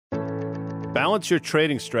Balance your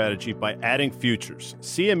trading strategy by adding futures.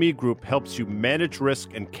 CME Group helps you manage risk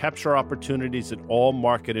and capture opportunities in all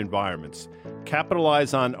market environments.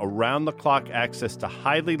 Capitalize on around-the-clock access to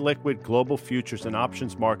highly liquid global futures and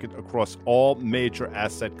options market across all major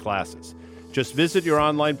asset classes. Just visit your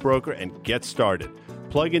online broker and get started.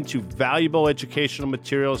 Plug into valuable educational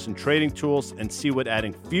materials and trading tools and see what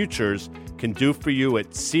adding futures can do for you at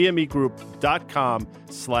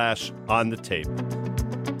cmegroup.com/onthetape.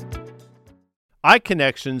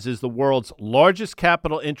 iConnections is the world's largest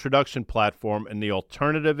capital introduction platform in the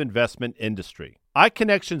alternative investment industry.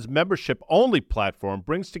 iConnections' membership-only platform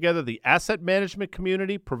brings together the asset management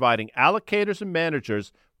community, providing allocators and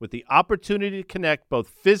managers with the opportunity to connect both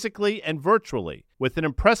physically and virtually. With an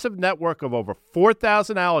impressive network of over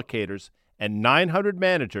 4,000 allocators and 900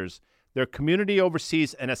 managers, their community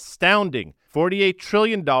oversees an astounding $48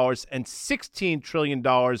 trillion and $16 trillion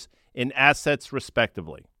in assets,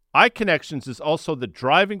 respectively. iConnections is also the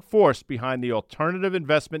driving force behind the alternative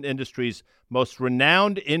investment industry's most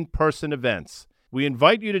renowned in-person events. We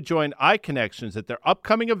invite you to join iConnections at their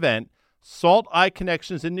upcoming event, Salt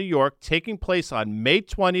iConnections in New York, taking place on May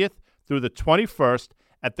 20th through the 21st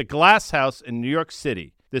at the Glass House in New York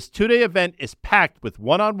City. This two-day event is packed with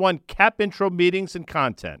one-on-one cap intro meetings and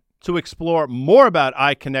content. To explore more about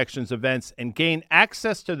iConnections events and gain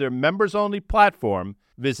access to their members-only platform,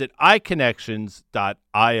 visit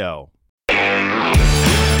iConnections.io.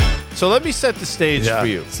 So let me set the stage for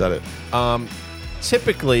you. Set it.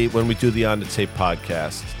 Typically, when we do the On the Tape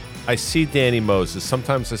podcast, I see Danny Moses.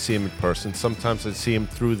 Sometimes I see him in person. Sometimes I see him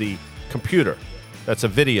through the computer. That's a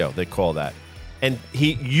video, they call that. And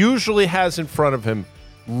he usually has in front of him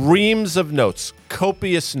reams of notes,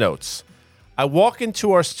 copious notes. I walk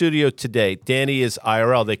into our studio today. Danny is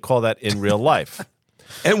IRL. They call that in real life.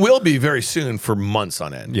 And will be very soon for months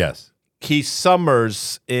on end. Yes. He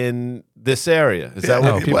summers in this area. Is that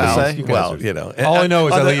what people say? Well, you know. All I know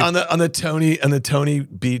is on the Tony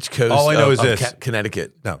Beach coast. All I know is this.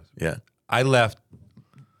 Connecticut. No. Yeah. I left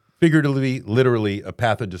figuratively, literally a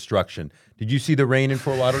path of destruction. Did you see the rain in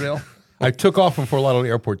Fort Lauderdale? I took off from Fort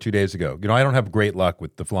Lauderdale Airport 2 days ago. You know, I don't have great luck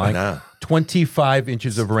with the flying. 25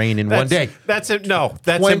 inches of rain in one day. That's it. No,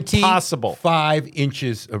 that's impossible. 5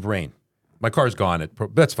 inches of rain. My car's gone.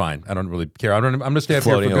 That's fine. I don't really care. I'm going to stay up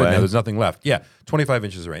here for good now. There's nothing left. Yeah, 25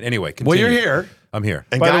 inches of rain. Anyway, continue. Well, you're here. I'm here.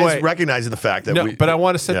 And by guys, the way, recognizing the fact that but I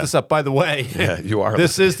want to set this up. By the way, you are.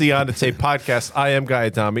 This is the On the Tape podcast. I am Guy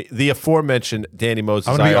Adami. The aforementioned Danny Moses.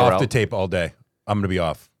 I'm going to be IRL. off the tape all day. I'm going to be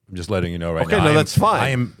off. I'm just letting you know right now. Okay, no, that's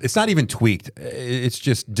fine. It's not even tweaked. It's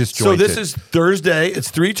just disjointed. So this is Thursday.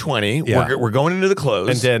 It's 3:20. Yeah. We're going into the close.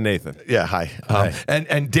 And Dan Nathan. Yeah, hi. Hi.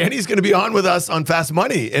 And Danny's going to be on with us on Fast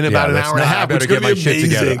Money in about an hour and a half. I better get my shit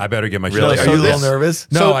together. I better get my shit together. Are you a little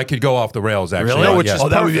nervous? No, I could go off the rails, actually. Really? Yes.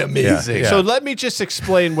 That would be amazing. Yeah. So let me just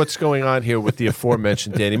explain what's going on here with the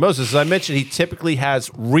aforementioned Danny Moses. As I mentioned, he typically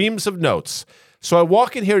has reams of notes. So I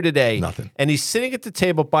walk in here today, and he's sitting at the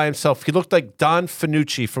table by himself. He looked like Don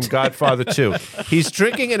Fanucci from Godfather 2. He's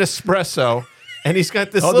drinking an espresso, and he's got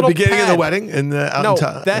this little the beginning pad. of the wedding?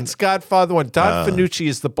 That's Godfather 1. Don Fanucci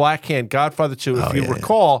is the black hand. Godfather 2, if you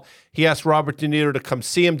recall, he asked Robert De Niro to come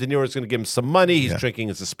see him. De Niro's going to give him some money. He's drinking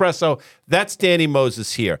his espresso. That's Danny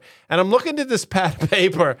Moses here. And I'm looking at this pad of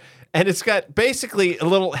paper, and it's got basically a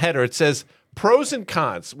little header. It says, pros and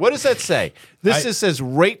cons. What does that say? This says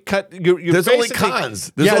rate cut. There's only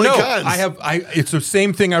cons. There's only cons. It's the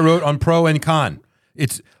same thing I wrote on pro and con.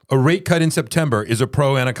 It's a rate cut in September is a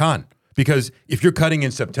pro and a con. Because if you're cutting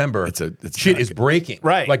in September, shit is breaking.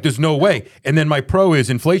 Right. Like there's no way. And then my pro is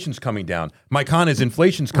inflation's coming down. My con is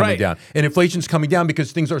inflation's coming down. And inflation's coming down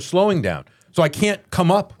because things are slowing down. So I can't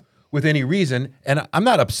come up with any reason. And I'm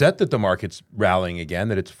not upset that the market's rallying again,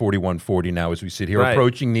 that it's 41.40 now as we sit here,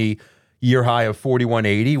 approaching the year high of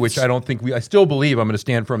 41.80, which I still believe I'm going to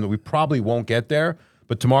stand firm that we probably won't get there,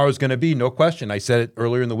 but tomorrow's going to be, no question. I said it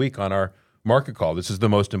earlier in the week on our market call. This is the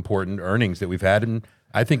most important earnings that we've had in,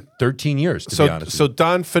 I think, 13 years, to be honest. So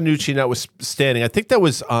Don Fanucci notwithstanding, I think that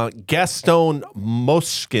was Gaston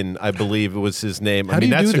Moskin, I believe it was his name.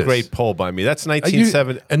 That's a great poll by me. That's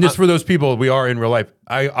 1970. And this for those people, we are in real life.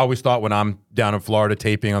 I always thought when I'm down in Florida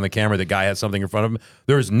taping on the camera, the guy has something in front of him.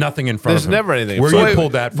 There is nothing in front of him. There's never anything. Where you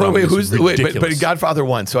pulled that from is ridiculous. But Godfather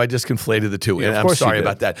 1, so I just conflated the two. And I'm sorry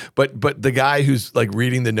about that. But the guy who's like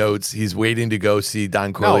reading the notes, he's waiting to go see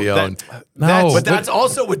Don Corleone. But that's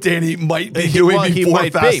also what Danny might be doing before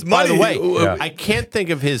Fast Money. By the way, I can't think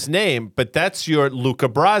of his name, but that's your Luca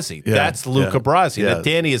Brasi. That's Luca Brasi. Now,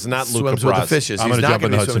 Danny is not Luca Brasi. Swims with the fishes. I'm going to jump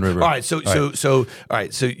in the Hudson River. All right,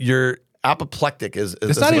 so you're apoplectic is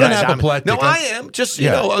it's not even apoplectic. No, I am. Just, you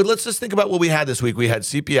know, let's just think about what we had this week. We had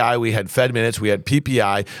CPI, we had Fed minutes, we had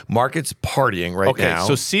PPI. Markets partying now. Okay,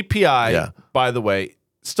 so CPI, by the way,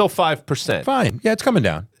 still 5%. Fine. Yeah, it's coming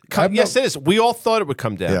down. Yes, it is. We all thought it would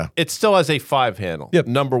come down. Yeah. It still has a 5 handle. Yep.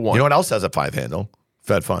 Number one. You know what else has a 5 handle?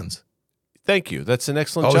 Fed funds. Thank you. That's an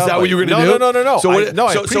excellent job. Is that what you were going to do? No. So,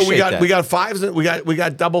 I appreciate we got fives. We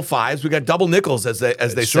got double fives. We got double nickels, as they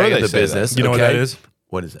say in the business. You know what that is?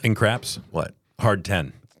 What is it? In craps? What? Hard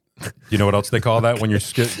 10. You know what else they call that when you're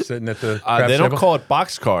sitting at the craps They don't table? call it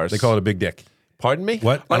boxcars. They call it a big dick. Pardon me?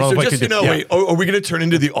 What? So just wait. Are we going to turn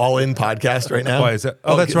into the All-In podcast right now? Why is that?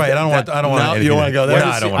 Oh, that's right. I don't want. You don't want to go there.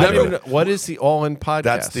 No, I don't want to do it. What is the All-In podcast?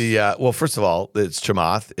 That's the. Well, first of all, it's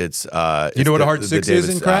Chamath. It's. You know what a hard 6 is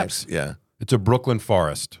in craps? Yeah. It's a Brooklyn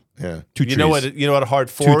forest. Yeah. 2 trees. You know what a hard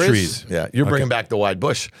 4 is? 2 trees. Yeah. You're bringing back the wide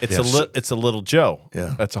bush. It's a little Joe.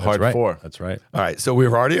 Yeah. That's a hard 4. That's right. All right. So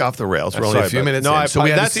we're already off the rails. We're only a few minutes in. So we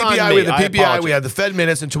have the CPI, we have the PPI, we have the Fed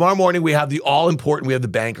minutes, and tomorrow morning we have the all-important, we have the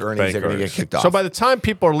bank earnings that are going to get kicked off. So by the time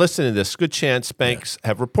people are listening to this, good chance banks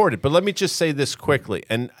have reported. But let me just say this quickly.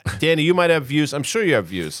 And Danny, you might have views. I'm sure you have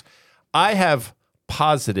views. I have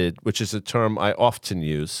posited, which is a term I often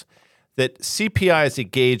use, that CPI is a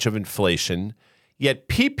gauge of inflation, yet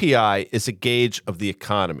PPI is a gauge of the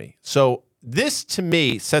economy. So this, to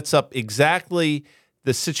me, sets up exactly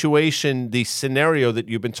the situation, the scenario that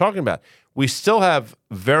you've been talking about. We still have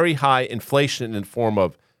very high inflation in the form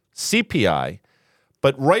of CPI,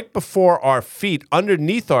 but right before our feet,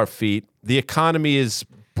 underneath our feet, the economy is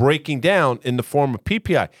breaking down in the form of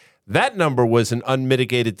PPI. That number was an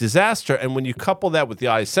unmitigated disaster. And when you couple that with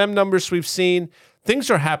the ISM numbers we've seen,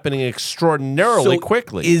 things are happening extraordinarily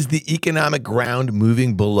quickly. Is the economic ground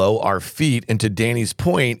moving below our feet? And to Danny's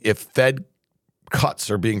point, if Fed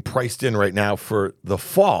cuts are being priced in right now for the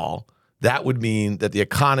fall, that would mean that the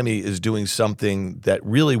economy is doing something that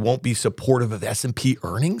really won't be supportive of S&P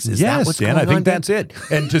earnings? Is that what's going on? I think that's it.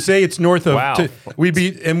 And to say it's north of Wow. we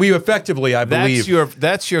effectively, I believe.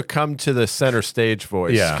 That's your come to the center stage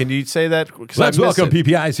voice. Yeah. Can you say that? Let's welcome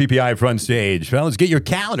PPI, CPI front stage. Fellas, get your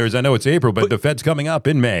calendars. I know it's April, but the Fed's coming up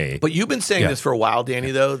in May. But you've been saying this for a while,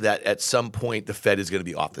 Danny, though, that at some point the Fed is going to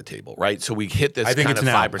be off the table, right? So we hit this I think kind it's of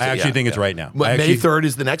now. 5%. I actually think it's right now. May 3rd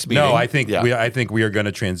is the next meeting. No, I think we are going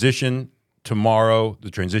to transition. Tomorrow, the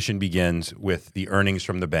transition begins with the earnings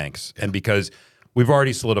from the banks. And because we've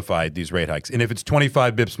already solidified these rate hikes, and if it's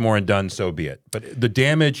 25 bips more and done, so be it. But the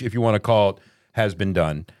damage, if you want to call it, has been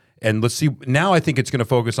done. And let's see, now I think it's going to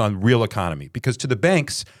focus on real economy, because to the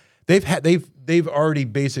banks, they've already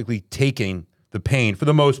basically taken the pain for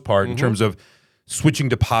the most part in terms of switching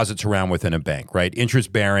deposits around within a bank, right?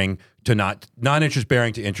 Interest bearing to non-interest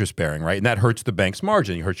bearing to interest bearing, right? And that hurts the bank's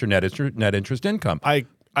margin. It hurts your net interest income.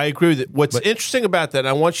 I agree with it. What's interesting about that, and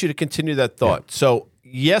I want you to continue that thought. Yeah. So,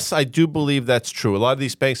 yes, I do believe that's true. A lot of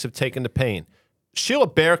these banks have taken the pain. Sheila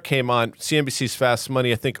Bair came on CNBC's Fast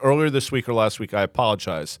Money, I think earlier this week or last week. I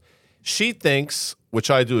apologize. She thinks, which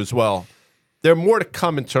I do as well, there are more to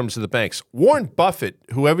come in terms of the banks. Warren Buffett,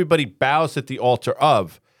 who everybody bows at the altar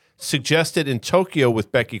of, suggested in Tokyo with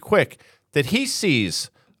Becky Quick that he sees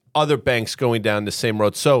other banks going down the same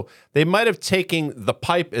road. So they might have taken the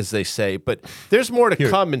pipe, as they say, but there's more to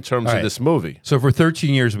come in terms of this movie. So for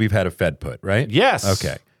 13 years, we've had a Fed put, right? Yes.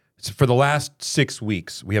 Okay. So for the last 6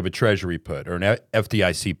 weeks, we have a Treasury put or an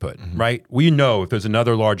FDIC put, right? We know if there's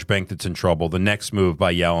another large bank that's in trouble, the next move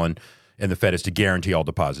by Yellen and the Fed is to guarantee all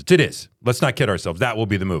deposits. It is. Let's not kid ourselves. That will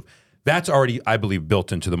be the move. That's already, I believe,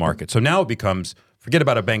 built into the market. So now it becomes, forget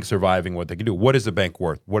about a bank surviving, what they can do. What is the bank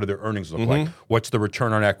worth? What do their earnings look like? What's the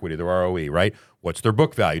return on equity, their ROE, right? What's their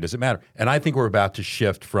book value? Does it matter? And I think we're about to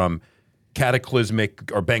shift from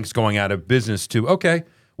cataclysmic or banks going out of business to, okay,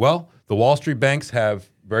 well, the Wall Street banks have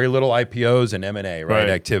very little IPOs and M&A, right,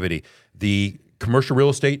 activity. The commercial real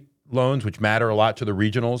estate loans, which matter a lot to the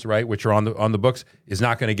regionals, right, which are on the books, is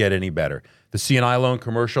not going to get any better. The C&I loan,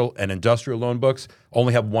 commercial, and industrial loan books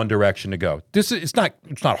only have one direction to go. It's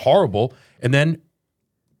not horrible. And then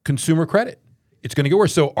consumer credit, it's going to get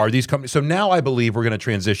worse. So are these companies? So now I believe we're going to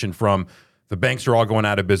transition from the banks are all going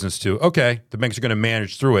out of business to, okay, the banks are going to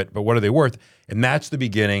manage through it, but what are they worth? And that's the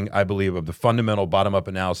beginning, I believe, of the fundamental bottom-up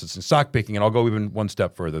analysis and stock picking. And I'll go even one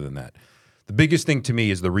step further than that. The biggest thing to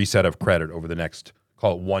me is the reset of credit over the next,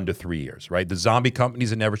 call it 1 to 3 years, right? The zombie companies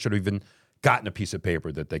that never should have even gotten a piece of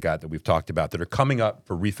paper that they got that we've talked about that are coming up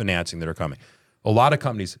for refinancing that are coming. A lot of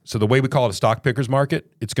companies, so the way we call it a stock pickers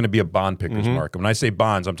market, it's going to be a bond pickers market. When I say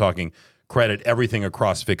bonds, I'm talking credit, everything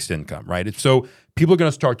across fixed income, right? So people are going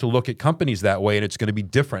to start to look at companies that way, and it's going to be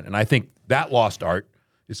different. And I think that lost art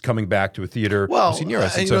is coming back to a theater. Well, near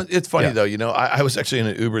us. It's funny though. I was actually in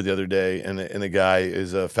an Uber the other day, and the guy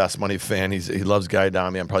is a Fast Money fan. He loves Guy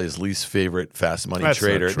Adami. I'm probably his least favorite Fast Money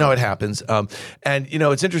trader. No, it happens. And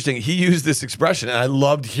it's interesting. He used this expression, and I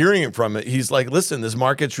loved hearing it from it. He's like, "Listen, this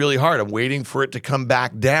market's really hard. I'm waiting for it to come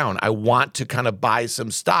back down. I want to kind of buy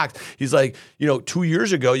some stocks." He's like, 2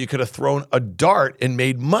 years ago, you could have thrown a dart and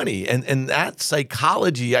made money, and that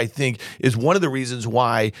psychology, I think, is one of the reasons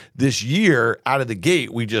why this year out of the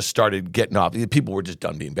gate we just started getting off. People were just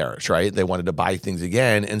done being bearish, right? They wanted to buy things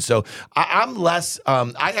again. And so I'm less,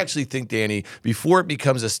 I actually think, Danny, before it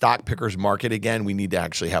becomes a stock picker's market again, we need to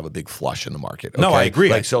actually have a big flush in the market. Okay? No, I agree.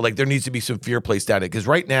 There needs to be some fear placed on it. Because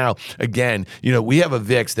right now, again, we have a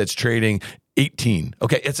VIX that's trading 18.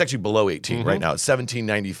 Okay, it's actually below 18 right now. It's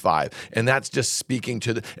 1795. And that's just speaking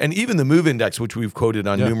to and even the MOVE index, which we've quoted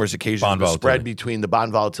on numerous occasions, the spread between the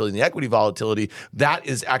bond volatility and the equity volatility, that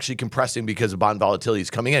is actually compressing because the bond volatility is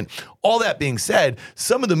coming in. All that being said,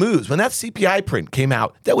 some of the moves, when that CPI print came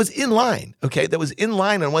out, that was in line. Okay, that was in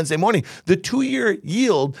line on Wednesday morning. The 2-year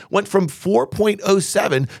yield went from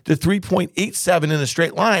 4.07 to 3.87 in a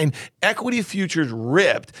straight line. Equity futures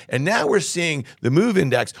ripped. And now we're seeing the MOVE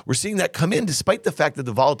index, we're seeing that come in despite the fact that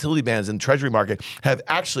the volatility bands in the Treasury market have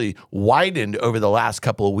actually widened over the last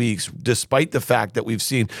couple of weeks, despite the fact that we've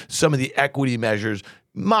seen some of the equity measures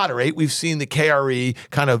moderate. We've seen the KRE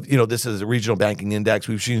kind of, this is a regional banking index.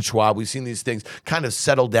 We've seen Schwab. We've seen these things kind of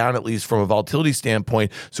settle down, at least from a volatility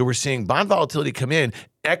standpoint. So we're seeing bond volatility come in,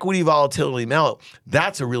 equity volatility melt.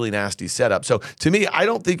 That's a really nasty setup. So to me, I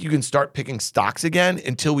don't think you can start picking stocks again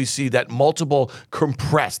until we see that multiple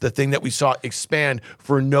compress, the thing that we saw expand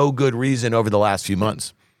for no good reason over the last few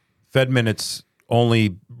months. Fed minutes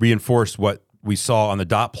only reinforced what we saw on the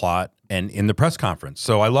dot plot and in the press conference.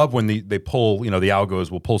 So I love when they pull, the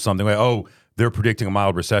algos will pull something like, oh, they're predicting a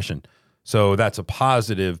mild recession. So that's a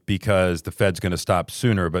positive because the Fed's going to stop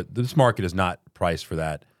sooner, but this market is not priced for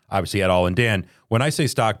that, obviously, at all. And Dan, when I say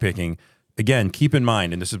stock picking, again, keep in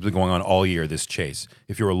mind, and this has been going on all year, this chase,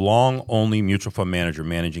 if you're a long-only mutual fund manager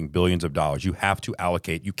managing billions of dollars, you have to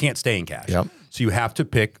allocate. You can't stay in cash. Yep. So you have to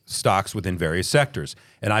pick stocks within various sectors.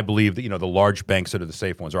 And I believe that, the large banks that are the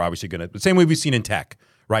safe ones are obviously going to, the same way we've seen in tech,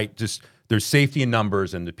 right? Just there's safety in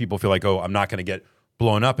numbers and the people feel like, oh, I'm not going to get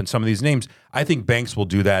blown up in some of these names. I think banks will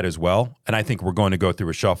do that as well. And I think we're going to go through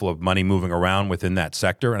a shuffle of money moving around within that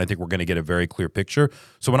sector. And I think we're going to get a very clear picture.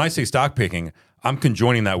 So when I say stock picking, I'm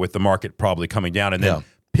conjoining that with the market probably coming down and then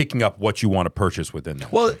picking up what you want to purchase within that.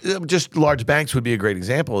 Well, just large banks would be a great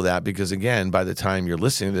example of that because, again, by the time you're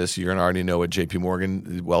listening to this, you're going to already know what JP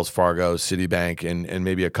Morgan, Wells Fargo, Citibank, and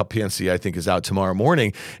maybe a couple PNC, I think, is out tomorrow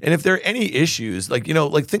morning. And if there are any issues,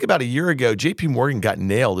 think about a year ago, JP Morgan got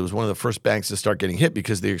nailed. It was one of the first banks to start getting hit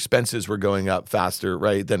because the expenses were going up faster,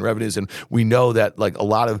 right, than revenues. And we know that, a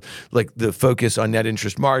lot of, the focus on net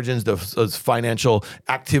interest margins, those financial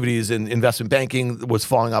activities in investment banking was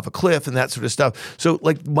falling off a cliff and that sort of stuff. So,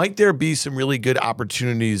 might there be some really good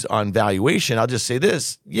opportunities on valuation? I'll just say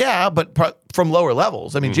this. Yeah, but from lower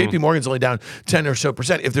levels. I mean, JP Morgan's only down 10 or so %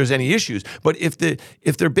 if there's any issues. But if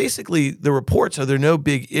they're basically the reports are there no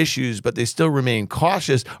big issues, but they still remain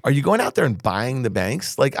cautious, are you going out there and buying the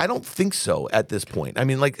banks? I don't think so at this point. I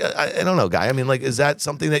mean, I don't know, Guy. I mean, is that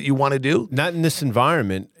something that you want to do? Not in this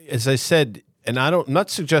environment. As I said, and I'm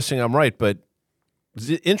not suggesting I'm right, but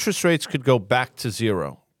the interest rates could go back to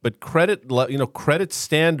zero. But credit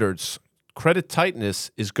standards, credit tightness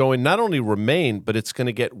is going not only remain, but it's going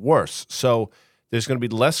to get worse. So there's going to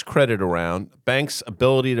be less credit around. Banks'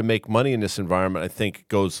 ability to make money in this environment, I think,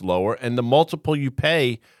 goes lower. And the multiple you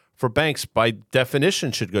pay for banks, by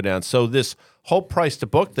definition, should go down. So this whole price to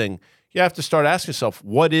book thing, you have to start asking yourself,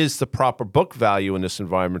 what is the proper book value in this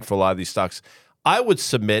environment for a lot of these stocks? I would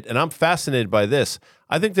submit, and I'm fascinated by this,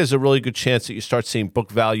 I think there's a really good chance that you start seeing book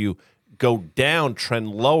value go down, trend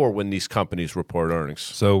lower when these companies report earnings.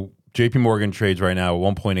 So JP Morgan trades right now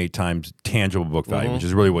 1.8 times tangible book value, which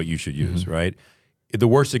is really what you should use, right? The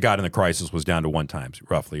worst it got in the crisis was down to 1 times,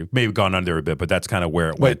 roughly. Maybe gone under a bit, but that's kind of where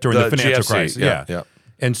it went during the financial crisis. Yeah.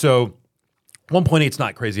 And so 1.8 is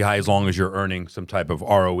not crazy high as long as you're earning some type of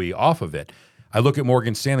ROE off of it. I look at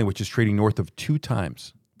Morgan Stanley, which is trading north of 2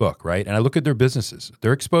 times book, right? And I look at their businesses.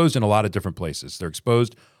 They're exposed in a lot of different places. They're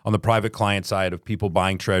exposed on the private client side of people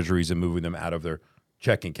buying treasuries and moving them out of their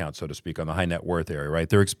checking account, so to speak, on the high net worth area, right?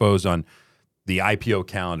 They're exposed on the IPO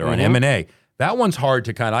calendar, on M&A. That one's hard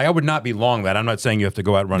to I would not be long that. I'm not saying you have to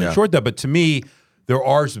go out and run and short that, but to me, there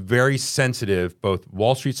are very sensitive, both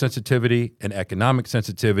Wall Street sensitivity and economic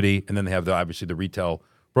sensitivity, and then they have obviously the retail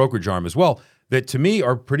brokerage arm as well. that to me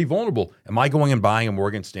are pretty vulnerable. Am I going and buying a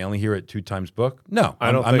Morgan Stanley here at 2 times book? No,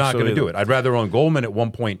 I'm not going to do it. I'd rather own Goldman at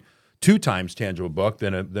 1.2 times tangible book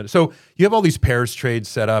than so you have all these pairs trades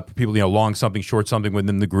set up. People, long something, short something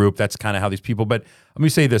within the group. That's kind of how these people. But let me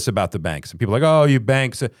say this about the banks. And people are like, oh, you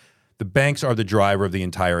banks. The banks are the driver of the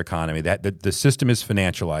entire economy. The system is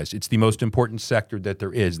financialized. It's the most important sector that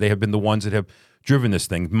there is. They have been the ones that have driven this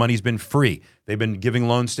thing. Money's been free. They've been giving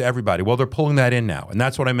loans to everybody. Well, they're pulling that in now. And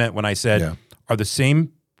that's what I meant when I said, are the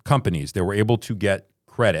same companies that were able to get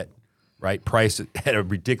credit, right, price at a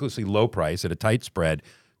ridiculously low price, at a tight spread,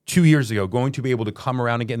 2 years ago, going to be able to come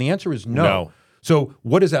around again? The answer is no. So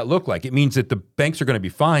what does that look like? It means that the banks are going to be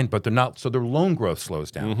fine, but they're not, so their loan growth slows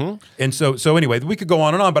down. And so anyway, we could go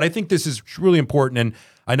on and on, but I think this is really important. And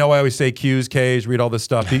I know I always say Qs, Ks, read all this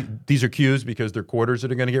stuff. These are Qs because they're quarters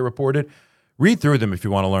that are going to get reported. Read through them if you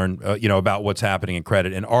want to learn, about what's happening in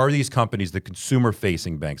credit. And are these companies, the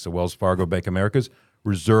consumer-facing banks, so Wells Fargo, Bank of America's,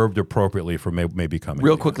 reserved appropriately for maybe coming.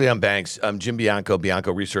 Real quickly on banks, Jim Bianco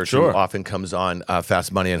Research, who often comes on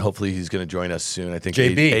Fast Money, and hopefully he's going to join us soon. I think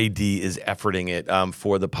AD is efforting it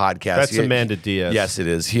for the podcast. That's Amanda Diaz. Yes, it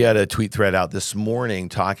is. He had a tweet thread out this morning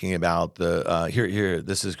talking about the here.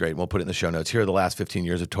 This is great. We'll put it in the show notes. Here are the last 15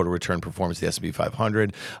 years of total return performance of the S&P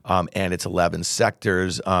 500 and its 11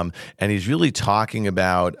 sectors. And he's really talking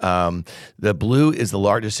about the blue is the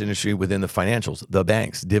largest industry within the financials, the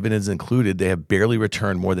banks, dividends included. They have barely returned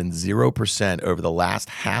more than 0% over the last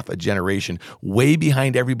half a generation, way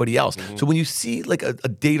behind everybody else. So when you see like a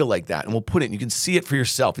data like that, and we'll put it, and you can see it for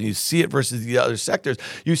yourself, and you see it versus the other sectors,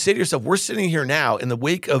 you say to yourself, we're sitting here now in the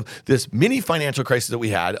wake of this mini financial crisis that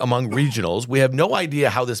we had among regionals. We have no idea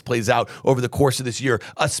how this plays out over the course of this year,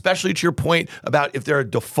 especially to your point about if there are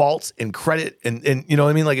defaults in credit, and you know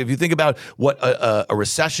what I mean? Like if you think about what a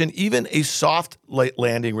recession, even a soft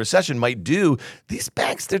landing recession might do, these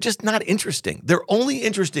banks, they're just not interesting. They're only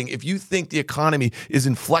interesting if you think the economy is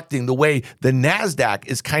inflecting the way the NASDAQ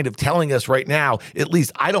is kind of telling us right now. At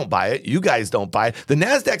least I don't buy it. You guys don't buy it. The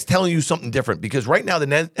NASDAQ's telling you something different because right now the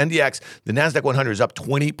NDX, the NASDAQ 100 is up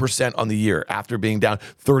 20% on the year after being down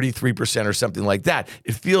 33% or something like that.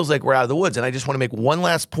 It feels like we're out of the woods. And I just want to make one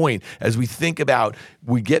last point as we think about,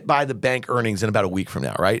 we get by the bank earnings in about a week from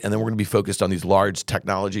now, right? And then we're going to be focused on these large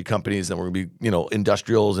technology companies, and we're going to be,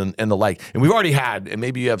 industrials and the like. And we've already had, and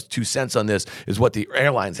maybe you have 2 cents on this, is what the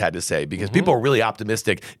airlines had to say, because people are really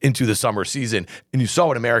optimistic into the summer season. And you saw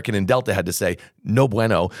what American and Delta had to say. No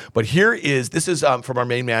bueno. But this is from our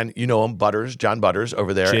main man, you know him, Butters, John Butters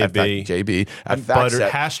over there. JB. At Butter,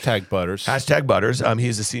 hashtag Butters. Hashtag Butters.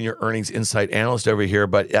 He's the senior earnings insight analyst over here.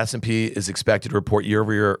 But S&P is expected to report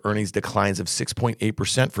year-over-year earnings declines of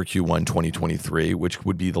 6.8% for Q1 2023, which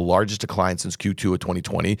would be the largest decline since Q2 of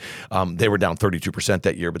 2020. They were down 32%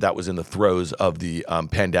 that year, but that was in the throes of the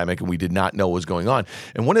pandemic, and we did not know what was going on.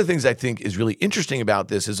 And one of the things I think is really interesting about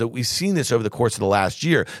this is that we've seen this over the course of the last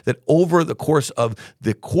year, that over the course of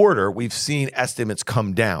the quarter, we've seen estimates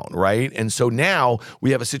come down, right? And so now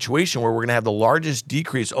we have a situation where we're going to have the largest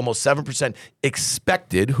decrease, almost 7%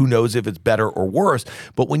 expected. Who knows if it's better or worse?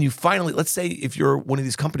 But when you finally, let's say if you're one of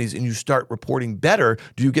these companies and you start reporting better,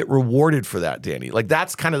 do you get rewarded for that, Danny? Like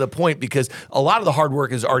that's kind of the point, because a lot of the hard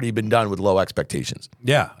work has already been done with low expectations.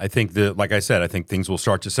 Yeah, I think like I said, I think things will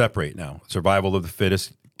start to separate now. Survival of the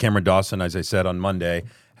fittest. Cameron Dawson, as I said on Monday,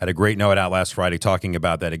 had a great note out last Friday talking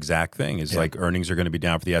about that exact thing. Is like earnings are going to be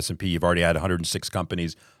down for the S&P. You've already had 106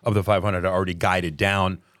 companies of the 500 already guided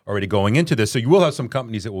down already going into this. So you will have some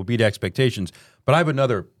companies that will beat expectations. But I have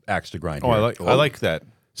another axe to grind here. I like that.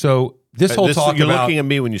 So this whole talk you're about... looking at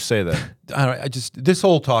me when you say that. This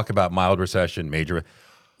whole talk about mild recession, major...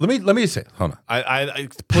 Let me say, hold on. I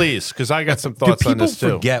please, because I got some thoughts on this too.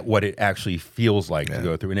 People forget what it actually feels like to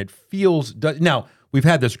go through, and it feels now. We've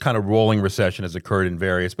had this kind of rolling recession has occurred in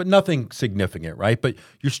various, but nothing significant, right? But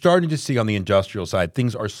you're starting to see on the industrial side,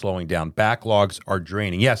 things are slowing down. Backlogs are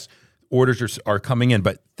draining. Yes, orders are coming in,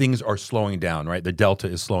 but things are slowing down, right? The delta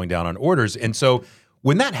is slowing down on orders, and so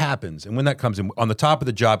when that happens and when that comes in, on the top of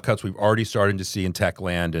the job cuts, we've already started to see in tech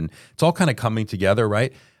land, and it's all kind of coming together,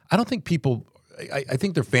 right? I don't think people. I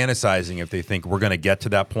think they're fantasizing if they think we're going to get to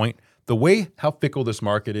that point. The way how fickle this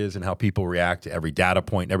market is and how people react to every data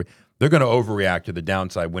point, they're going to overreact to the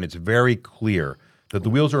downside when it's very clear that the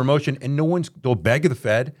wheels are in motion, and they'll beg the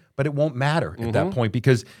Fed, but it won't matter at that point,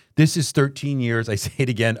 because this is 13 years, I say it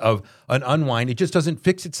again, of an unwind. It just doesn't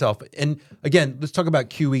fix itself. And again, let's talk about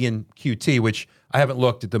QE and QT, which I haven't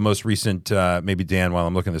looked at the most recent, maybe Dan, while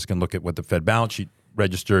I'm looking at this, can look at what the Fed balance sheet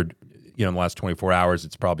registered in the last 24 hours.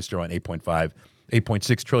 It's probably still around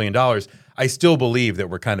 $8.6 trillion. I still believe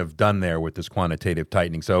that we're kind of done there with this quantitative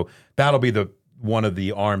tightening. So that'll be one of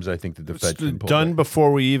the arms I think that the Fed can pull. Done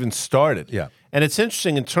before we even started. Yeah. And it's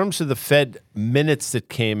interesting in terms of the Fed minutes that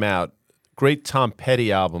came out. Great Tom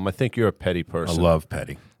Petty album. I think you're a Petty person. I love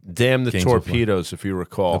Petty. Damn the torpedoes, if you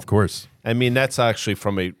recall. Of course. I mean, that's actually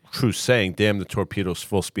from a true saying, damn the torpedoes,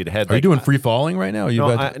 full speed ahead. Are you doing free falling right now?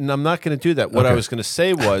 I'm not going to do that. What I was going to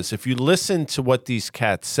say was, if you listen to what these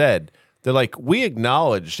cats said, they're like, we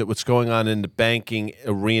acknowledge that what's going on in the banking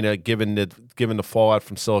arena, given the fallout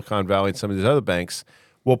from Silicon Valley and some of these other banks,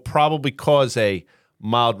 will probably cause a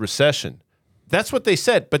mild recession. That's what they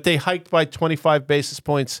said, but they hiked by 25 basis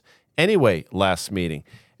points anyway last meeting.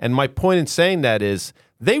 And my point in saying that is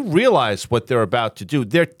they realize what they're about to do.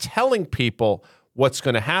 They're telling people what's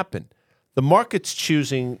going to happen. The market's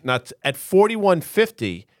choosing not to, at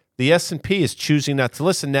 4150, the S&P is choosing not to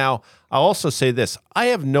listen. Now, I'll also say this. I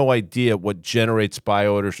have no idea what generates buy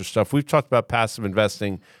orders or stuff. We've talked about passive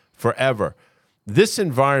investing forever. This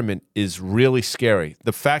environment is really scary.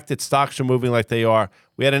 The fact that stocks are moving like they are.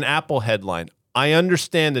 We had an Apple headline. I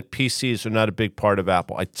understand that PCs are not a big part of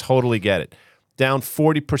Apple. I totally get it. Down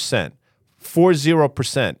 40%,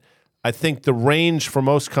 40%. I think the range for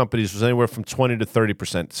most companies was anywhere from 20 to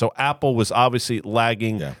 30%. So Apple was obviously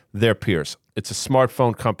lagging their peers. It's a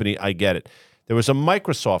smartphone company. I get it. There was a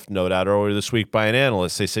Microsoft note out earlier this week by an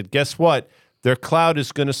analyst. They said, guess what? Their cloud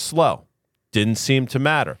is going to slow. Didn't seem to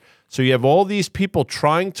matter. So you have all these people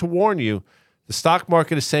trying to warn you. The stock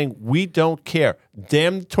market is saying, we don't care.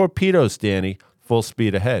 Damn the torpedoes, Danny. Full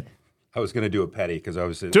speed ahead. I was going to do a Petty because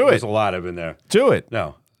there's a lot of in there. Do it.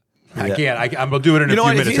 No. I can't. I'm going to do it in a few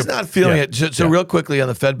minutes. If he's not feeling it, so real quickly on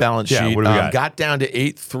the Fed balance sheet, what do we got down to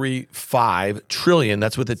 $835 trillion.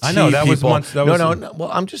 That's what the T I know, that was months. No. Well,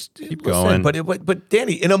 I'm just keep going. But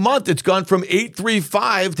Danny, in a month, it's gone from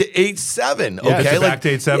 835 to 87. Yeah, okay, back to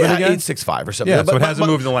 87 again? 865 or something. Yeah, so it hasn't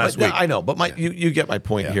moved in the last week. I know, but you get my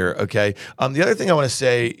point here. Okay. The other thing I want to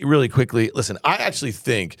say really quickly. Listen, I actually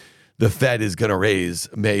think the Fed is going to raise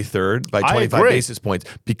May 3rd by 25 basis points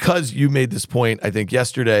because you made this point, I think,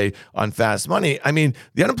 yesterday on Fast Money. I mean,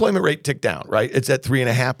 the unemployment rate ticked down, right? It's at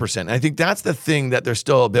 3.5%. And I think that's the thing that they're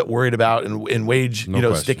still a bit worried about in wage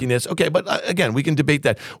stickiness. Okay, but again, we can debate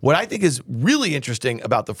that. What I think is really interesting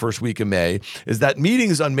about the first week of May is that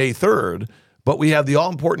meetings on May 3rd, but we have the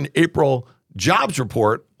all-important April jobs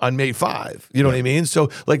report on May 5. You know what I mean? So,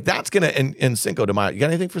 that's going to, and Cinco de Mayo. You got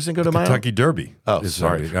anything for Cinco de Mayo? Kentucky Derby. Oh,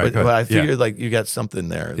 sorry. But I figured, you got something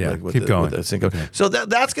there. Yeah, keep going. With the Cinco. Okay. So,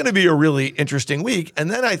 that's going to be a really interesting week.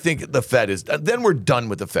 And then I think the Fed then we're done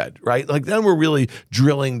with the Fed, right? Then we're really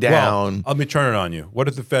drilling down. Well, let me turn it on you. What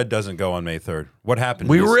if the Fed doesn't go on May 3rd? What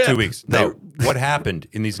happened in these 2 weeks? No. What happened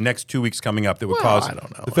in these next 2 weeks coming up that would cause I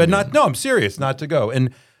don't know. the Fed No, I'm serious, not to go.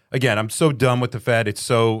 And again, I'm so done with the Fed. It's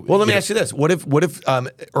so... Well, let me ask you this. What if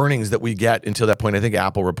earnings that we get until that point, I think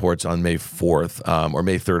Apple reports on May 4th or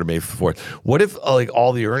May 3rd or May 4th. What if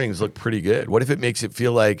all the earnings look pretty good? What if it makes it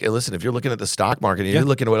feel like, hey, listen, if you're looking at the stock market and you're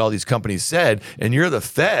looking at what all these companies said and you're the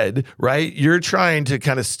Fed, right? You're trying to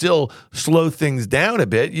kind of still slow things down a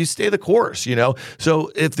bit. You stay the course,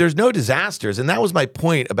 So if there's no disasters, and that was my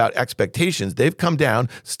point about expectations, they've come down,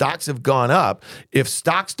 stocks have gone up. If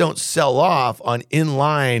stocks don't sell off on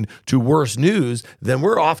inline to worse news, then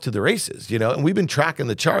we're off to the races, And we've been tracking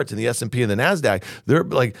the charts in the S&P and the NASDAQ. They're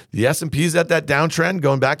the S&P's at that downtrend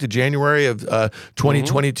going back to January of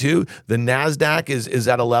 2022. The NASDAQ is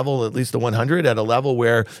at a level, at least the 100, at a level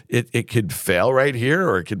where it could fail right here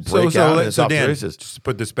or it could break out and it's off the races. Just to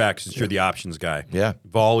put this back, since you're the options guy. Yeah.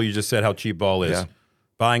 Vol, you just said how cheap Vol is. Yeah.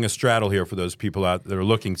 Buying a straddle here for those people out that are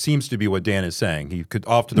looking seems to be what Dan is saying. He could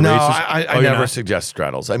off to the races. I never suggest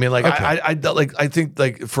straddles. I mean, I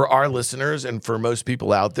think for our listeners and for most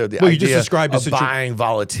people out there, the idea of buying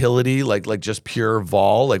volatility, like just pure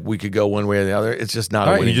vol, we could go one way or the other. It's just not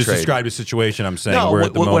a winning trade. You just described a situation. I'm saying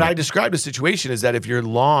what I described a situation is that if you're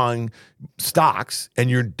long stocks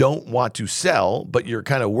and you don't want to sell, but you're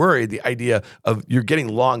kind of worried, the idea of you're getting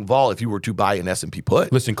long vol if you were to buy an S&P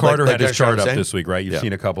put. Listen, Carter had his chart up this week, right? You've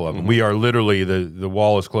seen a couple of them. We are literally, the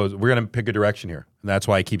wall is closed. We're going to pick a direction here. And that's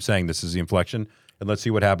why I keep saying this is the inflection. And let's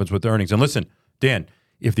see what happens with the earnings. And listen, Dan,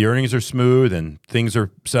 if the earnings are smooth and things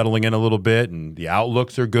are settling in a little bit and the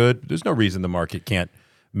outlooks are good, there's no reason the market can't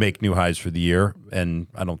make new highs for the year. And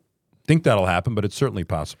I don't think that'll happen, but it's certainly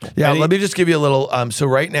possible. Yeah, let me just give you a little. So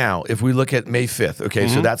right now, if we look at May 5th, okay,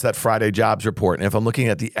 so that's that Friday jobs report. And if I'm looking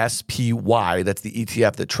at the SPY, that's the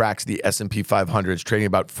ETF that tracks the S&P 500, it's trading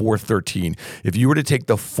about 413. If you were to take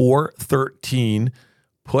the 413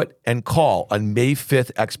 put and call on May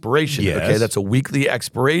 5th expiration, okay, that's a weekly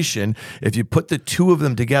expiration. If you put the two of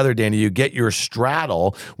them together, Danny, you get your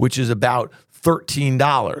straddle, which is about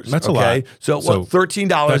 $13. That's a lot. So $13.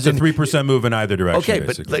 That's a 3% move in either direction. Okay,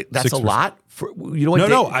 basically. but that's 6%. A lot. You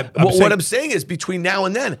know what? What I'm saying is between now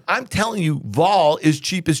and then, I'm telling you, vol is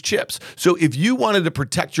cheap as chips. So if you wanted to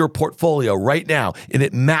protect your portfolio right now, and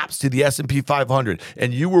it maps to the S&P 500,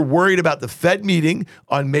 and you were worried about the Fed meeting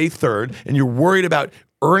on May 3rd, and you're worried about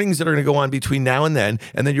earnings that are going to go on between now and then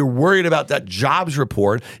you're worried about that jobs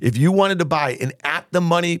report, if you wanted to buy an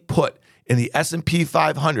at-the-money put in the S&P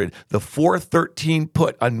 500, the 413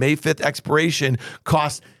 put on May 5th expiration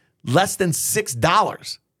costs less than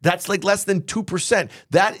 $6. That's like less than 2%.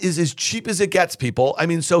 That is as cheap as it gets, people. I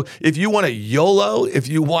mean, so if you want to YOLO, if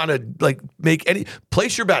you want to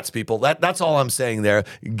place your bets, people. That's all I'm saying there.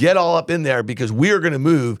 Get all up in there because we are going to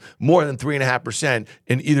move more than 3.5%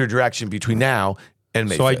 in either direction between now and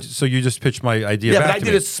May 5th. So you just pitched my idea. Yeah, back but I to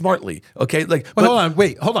did me. it smartly. Okay, But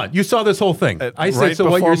hold on. You saw this whole thing. I said, right so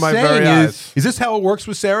what you're saying is this how it works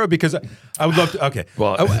with Sarah? Because I would love to. Okay,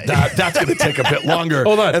 well, that's going to take a bit longer.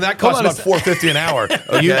 Hold on, and that costs about $4.50 an hour.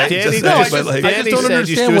 Okay? Danny don't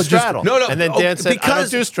understand what straddle. No, and then Dan said, I don't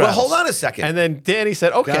do straddles. Well, hold on a second. And then Danny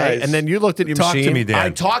said, okay. Guys, and then you looked at your machine. Talk to me, Dan.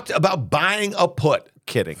 I talked about buying a put.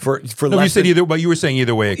 Kidding. For no, less you said either, but you were saying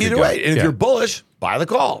either way. Either way, and if you're bullish, buy the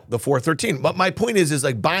call, the 413. But my point is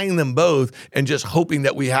like buying them both and just hoping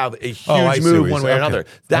that we have a huge move one way or another.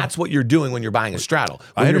 That's what you're doing when you're buying a straddle.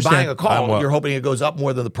 When you're buying a call, you're hoping it goes up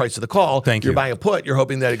more than the price of the call. You're buying a put, you're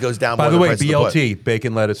hoping that it goes down. By more the than way, the price of the BLT,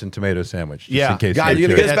 bacon, lettuce, and tomato sandwich. Just Yeah, in case God, you're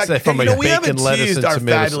gonna get us back from we haven't bacon, lettuce, teased and our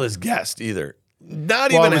tomatoes. fabulous guest either.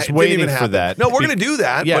 I was waiting for that. No, we're going to do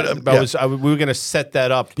that. Yeah, we were going to set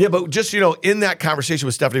that up. Yeah, but just, in that conversation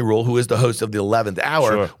with Stephanie Ruhle, who is the host of the 11th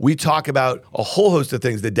Hour, we talk about a whole host of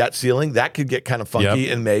things. The debt ceiling, that could get kind of funky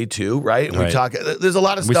in May too, right? And we talk, there's a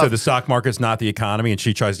lot of stuff. We said the stock market's not the economy, and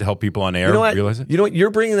she tries to help people on air. You know what? Realize it? You know what? You're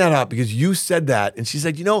bringing that up because you said that, and she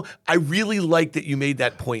said, I really like that you made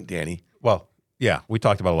that point, Danny. Well, yeah, we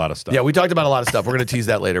talked about a lot of stuff. Yeah, we talked about a lot of stuff. We're going to tease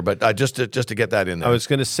that later, but just to get that in there. I was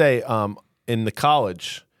going to say, in the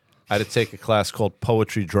college, I had to take a class called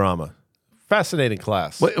Poetry Drama. Fascinating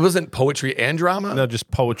class. It wasn't poetry and drama? No, just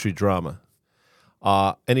poetry drama.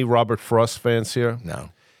 Any Robert Frost fans here? No.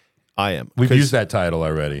 I am. We've used that title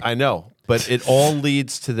already. I know, but it all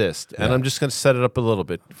leads to this. And I'm just going to set it up a little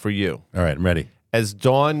bit for you. All right, I'm ready. As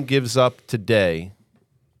dawn gives up today,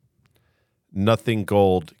 nothing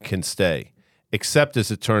gold can stay. Except,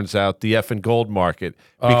 as it turns out, the effing gold market.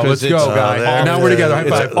 Because let's go, guys. Now we're together. High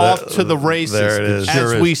five. It's off to the races. There it is.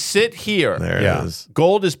 As we sit here, there it is.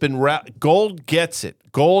 Gold has been gold gets it.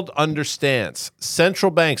 Gold understands.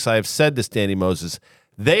 Central banks, I have said this, Danny Moses,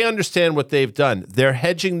 they understand what they've done. They're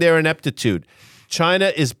hedging their ineptitude.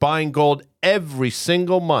 China is buying gold every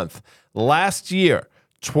single month. Last year,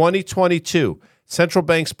 2022, central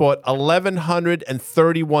banks bought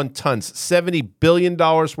 1,131 tons, $70 billion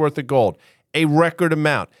worth of gold. A record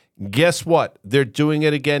amount. Guess what? They're doing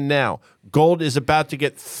it again now. Gold is about to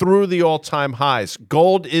get through the all-time highs.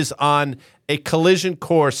 Gold is on a collision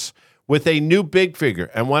course with a new big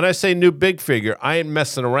figure. And when I say new big figure, I ain't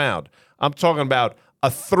messing around. I'm talking about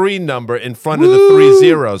a 3 number in front of the 3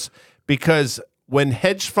 zeros. Because when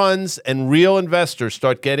hedge funds and real investors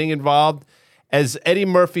start getting involved, as Eddie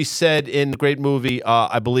Murphy said in the great movie,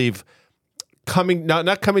 I believe,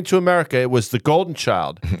 not coming to America, it was The Golden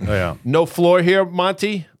Child. Oh, yeah. No floor here,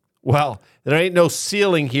 Monty? Well, there ain't no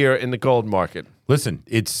ceiling here in the gold market. Listen,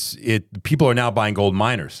 people are now buying gold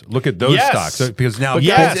miners. Look at those stocks. Because now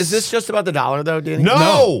is this just about the dollar though, Danny?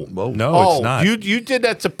 No. No, it's not. You did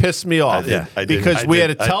that to piss me off. I did. Because we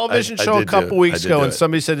had a television show a couple weeks ago and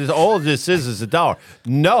somebody said all of this is a dollar.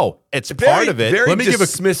 No, it's part of it. Very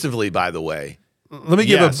dismissively, by the way. Let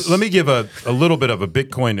me give a little bit of a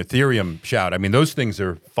Bitcoin Ethereum shout. I mean, those things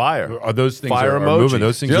are fire. Are those things fire are emoji. moving?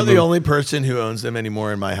 Those things. The only person who owns them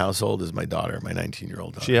anymore in my household is my daughter, my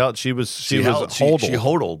 19-year-old daughter. She was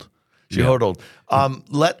hodled. She hodled.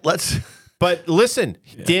 Let's. But listen,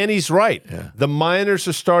 Danny's right. Yeah. The miners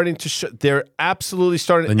are starting to they're absolutely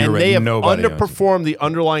starting, and they have underperformed the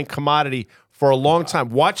underlying commodity for a long time.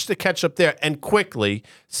 Watch the catch up there, and quickly,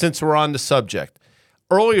 since we're on the subject.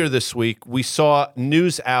 Earlier this week, we saw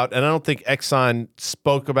news out, and I don't think Exxon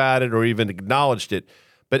spoke about it or even acknowledged it,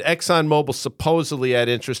 but ExxonMobil supposedly had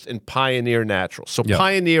interest in Pioneer Natural. So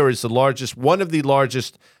Pioneer is one of the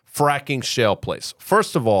largest fracking shale plays.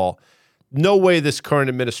 First of all, no way this current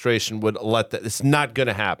administration would let that. It's not going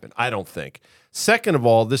to happen, I don't think. Second of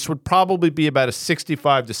all, this would probably be about a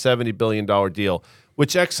 $65 to $70 billion deal,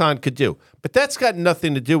 which Exxon could do. But that's got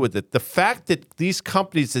nothing to do with it. The fact that these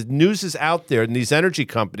companies, the news is out there, and these energy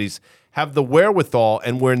companies have the wherewithal,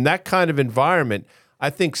 and we're in that kind of environment, I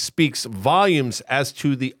think speaks volumes as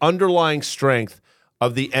to the underlying strength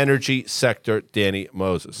of the energy sector, Danny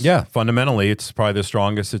Moses. Yeah, fundamentally, it's probably the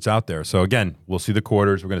strongest it's out there. So again, we'll see the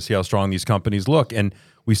quarters. We're going to see how strong these companies look. And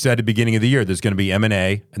we said at the beginning of the year, there's going to be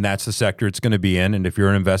M&A, and that's the sector it's going to be in. And if you're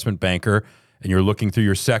an investment banker and you're looking through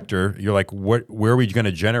your sector, you're like, where are we going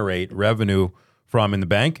to generate revenue from in the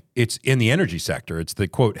bank? It's in the energy sector. It's the,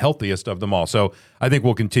 quote, healthiest of them all. So I think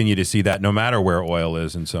we'll continue to see that no matter where oil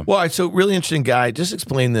is. And so, well, so really interesting, Guy. Just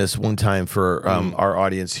explain this one time for our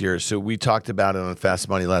audience here. So we talked about it on Fast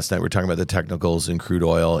Money last night. We're talking about the technicals in crude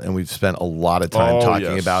oil, and we've spent a lot of time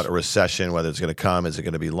talking about a recession, whether it's going to come, is it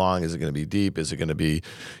going to be long, is it going to be deep, is it going to be,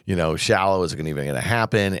 shallow, is it even going to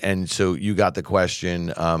happen? And so you got the question,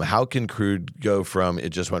 how can crude go from, it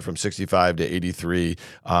just went from 65 to 83,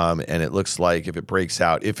 and it looks like if it breaks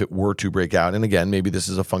out, if it were to break out, and again, maybe this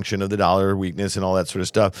is a function of the dollar weakness and all that sort of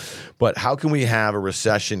stuff, but how can we have a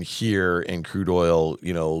recession here in crude oil,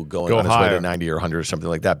 going on its way to 90 or 100 or something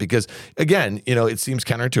like that? Because again, it seems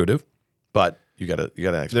counterintuitive, but you got an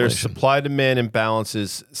explanation. There's supply-demand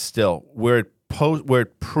imbalances still. We're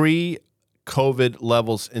at pre-COVID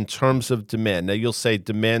levels in terms of demand. Now, you'll say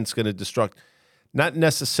demand's going to destruct. Not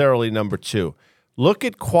necessarily, number two. Look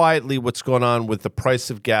at quietly what's going on with the price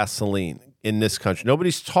of gasoline in this country.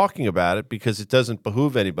 Nobody's talking about it because it doesn't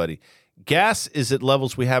behoove anybody. Gas is at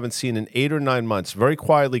levels we haven't seen in 8 or 9 months. Very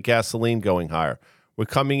quietly, gasoline going higher. We're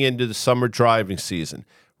coming into the summer driving season.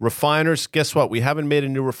 Refiners, guess what? We haven't made a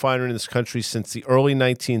new refiner in this country since the early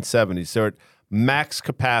 1970s. They're at max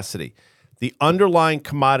capacity. The underlying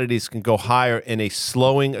commodities can go higher in a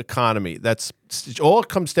slowing economy. That's all it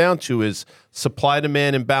comes down to is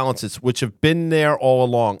supply-demand imbalances, which have been there all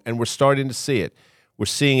along, and we're starting to see it. We're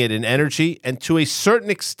seeing it in energy, and to a certain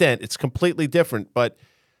extent, it's completely different, but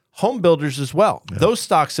home builders as well. Yeah. Those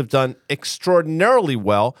stocks have done extraordinarily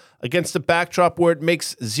well against a backdrop where it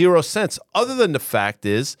makes zero sense, other than the fact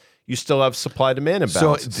is you still have supply-demand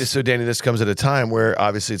imbalances. So, Danny, this comes at a time where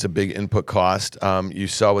obviously it's a big input cost. You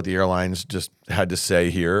saw what the airlines just had to say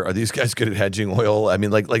here. Are these guys good at hedging oil? I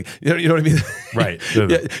mean, like you know what I mean? Right.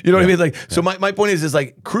 Yeah, you know what I mean? Like, so my point is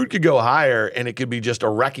like crude could go higher and it could be just a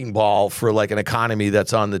wrecking ball for like an economy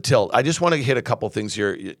that's on the tilt. I just want to hit a couple things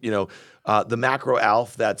here. The macro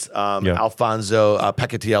Alf, that's Alfonso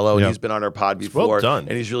Peccatiello, and he's been on our pod before. Well done.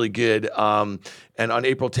 And he's really good. And on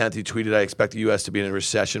April 10th, he tweeted, I expect the U.S. to be in a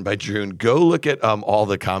recession by June. Go look at all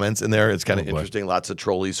the comments in there. It's kind of interesting, lots of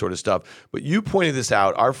trolley sort of stuff. But you pointed this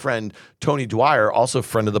out. Our friend Tony Dwyer, also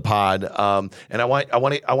friend of the pod, and I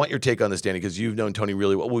want your take on this, Danny, because you've known Tony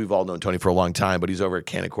really well. We've all known Tony for a long time, but he's over at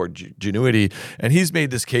Canaccord Genuity, and he's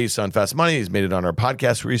made this case on Fast Money. He's made it on our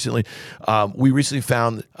podcast recently. We recently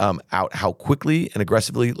found out how quickly and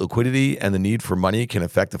aggressively liquidity and the need for money can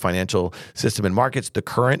affect the financial system and markets. The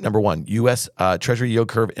current, number one, U.S. Treasury yield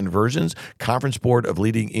curve inversions, Conference Board of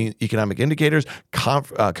Leading Economic Indicators,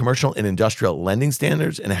 commercial and industrial lending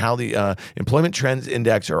standards, and how the employment trends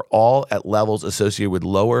index are all at levels associated with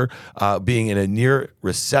lower being in a near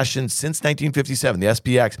recession since 1957. The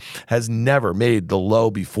SPX has never made the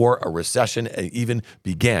low before a recession even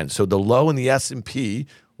began. So the low in the S&P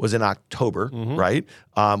was in October, right?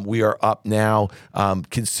 We are up now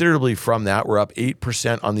considerably from that. We're up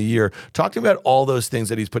 8% on the year. Talking about all those things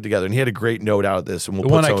that he's put together, and he had a great note out of this. And the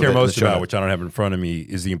one I care most about, which I don't have in front of me,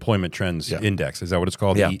 is the Employment Trends Index. Is that what it's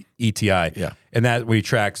called? The ETI. Yeah. And that we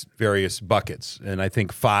tracks various buckets. And I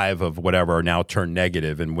think 5 of whatever are now turned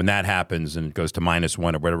negative. And when that happens and it goes to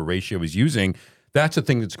 -1 or whatever ratio he's using, that's the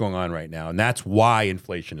thing that's going on right now. And that's why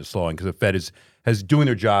inflation is slowing, because the Fed has doing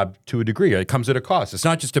their job to a degree. It comes at a cost. It's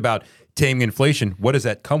not just about taming inflation. What does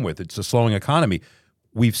that come with? It's a slowing economy.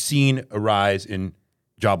 We've seen a rise in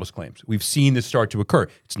jobless claims. We've seen this start to occur.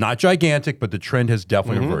 It's not gigantic, but the trend has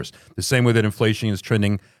definitely reversed. The same way that inflation is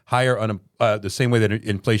trending higher, the same way that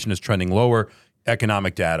inflation is trending lower,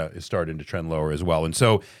 economic data is starting to trend lower as well. And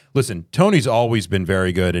so, listen, Tony's always been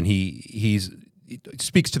very good, and he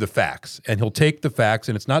speaks to the facts, and he'll take the facts,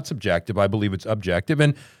 and it's not subjective. I believe it's objective.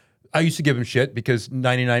 And I used to give him shit because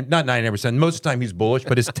 99%, most of the time he's bullish,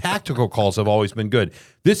 but his tactical calls have always been good.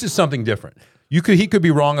 This is something different. He could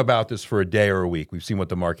be wrong about this for a day or a week. We've seen what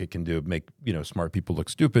the market can do, make smart people look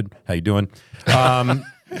stupid. How you doing? I don't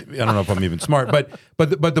know if I'm even smart, but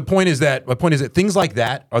the point is that things like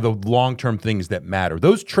that are the long-term things that matter.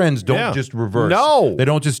 Those trends don't just reverse. No, they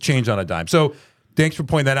don't just change on a dime. So thanks for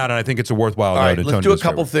pointing that out, and I think it's a worthwhile. All right, let's do a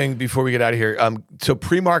couple things before we get out of here. So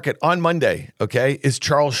pre-market on Monday, okay, is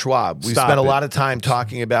Charles Schwab. We spent a lot of time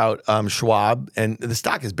talking about Schwab, and the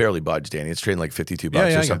stock is barely budged, Danny. It's trading like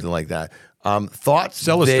 $52 or something like that. Thoughts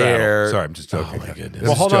Sell a there? straddle. Sorry, I'm just joking. Oh my goodness.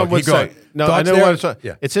 Well, hold on one second. No, I know what it's.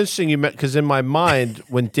 Yeah. It's interesting you met because in my mind,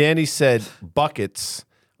 when Danny said buckets,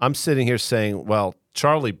 I'm sitting here saying, well,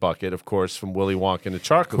 Charlie Bucket, of course, from Willy Wonka and the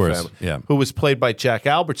Chocolate Family, who was played by Jack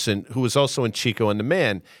Albertson, who was also in Chico and the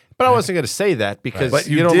Man. But I wasn't going to say that because but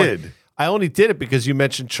you did. I only did it because you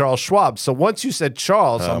mentioned Charles Schwab. So once you said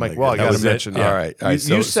Charles, I'm like, well, I got to mention. All right.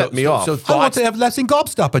 You set me off. So I want to have Lessing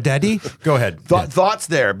Gobstopper, Daddy. Go ahead. Thoughts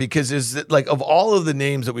there, because is it like of all of the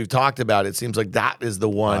names that we've talked about, it seems like that is the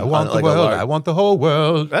one. I want the world. I want the whole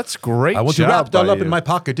world. That's great. I want to wrap it all up in my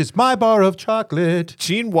pocket. It's my bar of chocolate.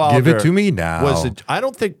 Gene Wilder. Give it to me now. I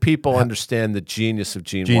don't think people understand the genius of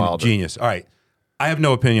Gene Wilder. Genius. All right. I have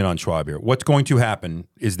no opinion on Schwab here. What's going to happen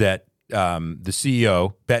is that the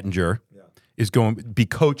CEO, Bettinger, is going to be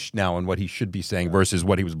coached now on what he should be saying versus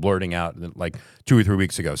what he was blurting out like 2 or 3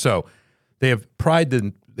 weeks ago. So they have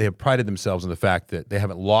prided themselves in the fact that they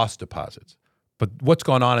haven't lost deposits. But what's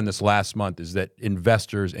gone on in this last month is that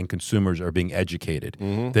investors and consumers are being educated,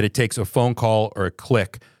 that it takes a phone call or a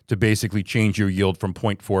click to basically change your yield from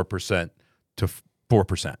 0.4% to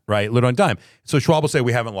 4%, right? Lit on dime. So Schwab will say,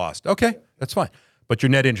 we haven't lost. Okay, that's fine. But your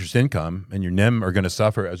net interest income and your NIM are going to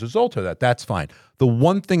suffer as a result of that. That's fine. The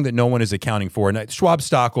one thing that no one is accounting for, and Schwab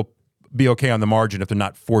stock will be okay on the margin if they're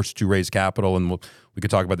not forced to raise capital, and we could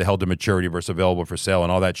talk about the held to maturity versus available for sale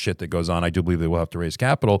and all that shit that goes on. I do believe they will have to raise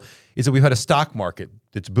capital, is that we've had a stock market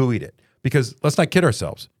that's buoyed it. Because let's not kid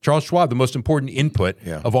ourselves. Charles Schwab, the most important input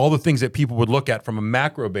of all the things that people would look at from a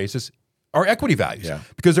macro basis are equity values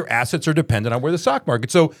because their assets are dependent on where the stock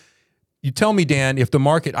market. So you tell me, Dan, if the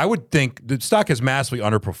market, I would think the stock has massively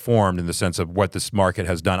underperformed in the sense of what this market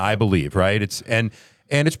has done, I believe, right? It's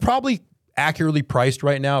it's probably accurately priced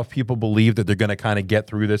right now if people believe that they're going to kind of get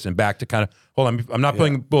through this and back to kind of, hold on, I'm not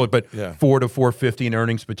playing bullet, but 4 to 450 in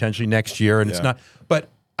earnings potentially next year. And it's not,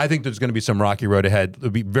 but I think there's going to be some rocky road ahead. It'll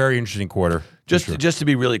be a very interesting quarter. Just to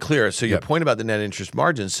be really clear, so your point about the net interest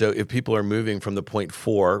margin, so if people are moving from the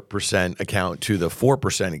 0.4% account to the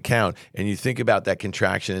 4% account, and you think about that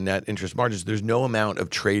contraction in net interest margins, there's no amount of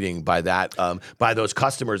trading by that by those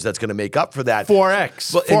customers that's going to make up for that.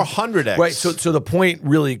 4x, 400x. Right. So the point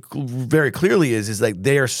really very clearly is like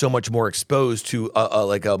they are so much more exposed to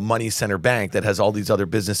like a money center bank that has all these other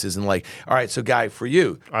businesses and like, all right, so Guy, for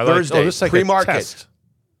you, Thursday, pre-market,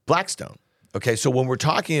 Blackstone. Okay, so when we're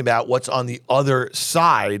talking about what's on the other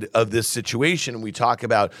side of this situation, we talk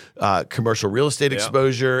about commercial real estate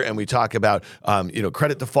exposure, and we talk about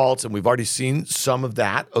credit defaults, and we've already seen some of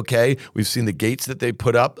that. Okay, we've seen the gates that they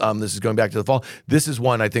put up. This is going back to the fall. This is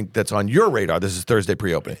one I think that's on your radar. This is Thursday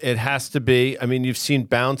pre-opening. It has to be. I mean, you've seen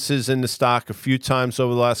bounces in the stock a few times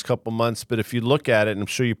over the last couple months, but if you look at it, and I'm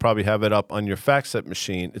sure you probably have it up on your FactSet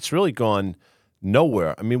machine, it's really gone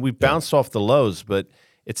nowhere. I mean, we bounced off the lows, but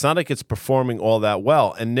it's not like it's performing all that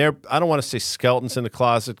well. And I don't want to say skeletons in the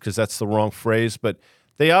closet because that's the wrong phrase, but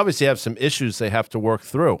they obviously have some issues they have to work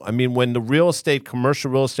through. I mean, when the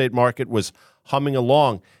commercial real estate market was humming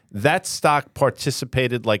along, that stock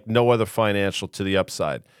participated like no other financial to the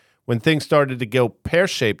upside. When things started to go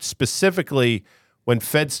pear-shaped, specifically when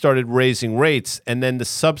Fed started raising rates and then the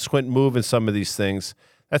subsequent move in some of these things,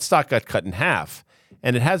 that stock got cut in half.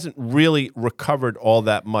 And it hasn't really recovered all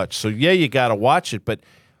that much. So, you got to watch it. But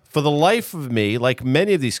for the life of me, like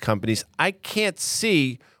many of these companies, I can't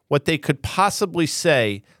see what they could possibly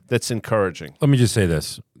say that's encouraging. Let me just say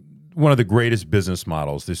this. One of the greatest business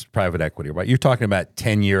models, this private equity, right? You're talking about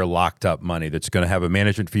 10-year locked up money that's going to have a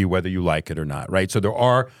management fee whether you like it or not, right? So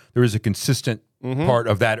there is a consistent part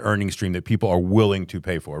of that earning stream that people are willing to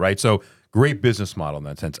pay for, right? So great business model in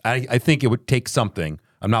that sense. I think it would take something.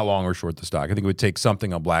 I'm not long or short the stock. I think it would take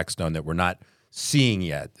something on Blackstone that we're not seeing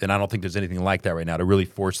yet. And I don't think there's anything like that right now to really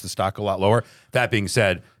force the stock a lot lower. That being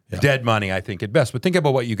said, dead money, I think, at best. But think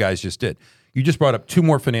about what you guys just did. You just brought up 2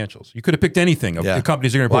 more financials. You could have picked anything of the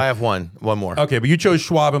companies you're going to put. I have one more. Okay, but you chose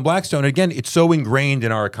Schwab and Blackstone. Again, it's so ingrained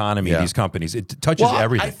in our economy, these companies. It touches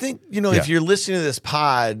everything. I think, if you're listening to this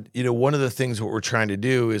pod, one of the things what we're trying to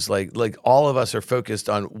do is like all of us are focused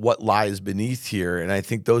on what lies beneath here. And I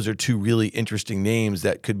think those are 2 really interesting names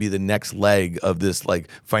that could be the next leg of this like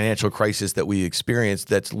financial crisis that we experienced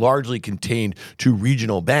that's largely contained to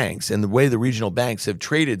regional banks. And the way the regional banks have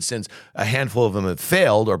traded since a handful of them have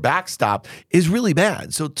failed or backstopped is really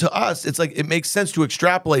bad. So to us, it's like it makes sense to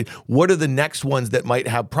extrapolate what are the next ones that might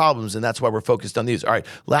have problems, and that's why we're focused on these. All right,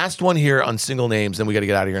 last one here on single names, and we got to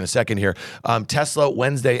get out of here in a second here. Tesla,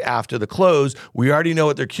 Wednesday after the close, we already know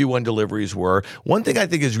what their Q1 deliveries were. One thing I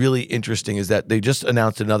think is really interesting is that they just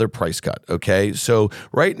announced another price cut, okay? So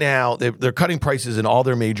right now, they're cutting prices in all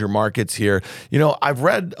their major markets here. You know, I've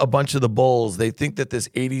read a bunch of the bulls. They think that this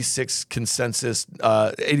 86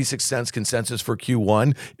 cents consensus for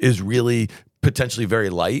Q1 is really potentially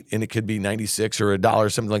very light, and it could be 96 or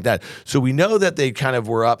 $1, something like that. So we know that they kind of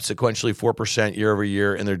were up sequentially 4% year over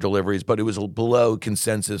year in their deliveries, but it was below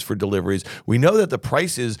consensus for deliveries. We know that the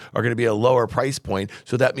prices are going to be a lower price point,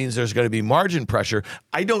 so that means there's going to be margin pressure.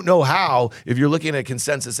 I don't know how, if you're looking at a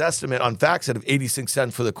consensus estimate on FactSet of 86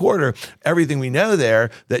 cents for the quarter, everything we know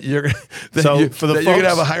there, that you're going to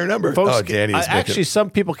have a higher number. Folks, actually,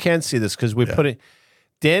 some people can see this because we put it.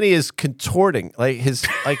 Danny is contorting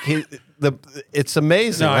it's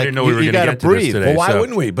amazing. No, I didn't know we were going to get to this today. Well, why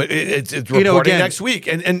wouldn't we? But it's reporting next week.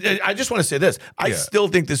 And I just want to say this. I still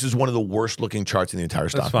think this is one of the worst looking charts in the entire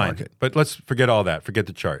stock market. But let's forget all that. Forget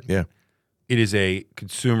the chart. Yeah. It is a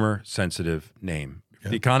consumer sensitive name. Yeah.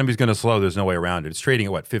 The economy is going to slow. There's no way around it. It's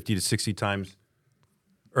trading at 50 to 60 times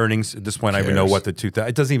earnings. At this point, I even know what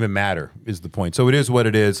it doesn't even matter is the point. So it is what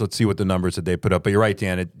it is. Let's see what the numbers that they put up. But you're right,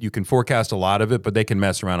 Dan. You can forecast a lot of it, but they can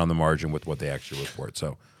mess around on the margin with what they actually report.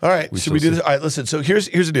 So all right, should we do this? All right, listen. So here's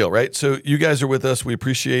the deal, right? So you guys are with us. We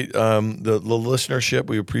appreciate the listenership.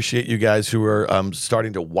 We appreciate you guys who are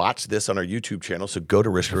starting to watch this on our YouTube channel. So go to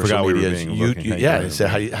Risk Reversal Media's YouTube. Yeah, say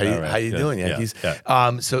how you doing, Yankees?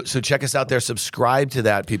 Yeah. So check us out there. Subscribe to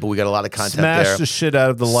that, people. We got a lot of content there. Smash the shit out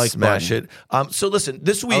of the like button. Smash it. So listen,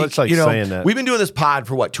 this week, we've been doing this pod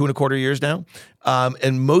for 2.25 years now.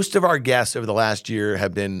 And most of our guests over the last year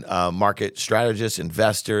have been market strategists,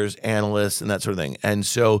 investors, analysts, and that sort of thing. And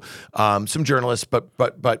so some journalists,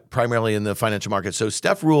 but primarily in the financial market. So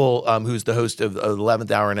Steph Ruhle, who's the host of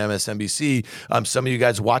 11th Hour on MSNBC, some of you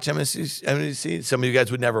guys watch MSNBC. Some of you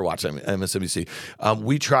guys would never watch MSNBC.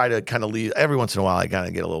 We try to kind of lead every once in a while. I kind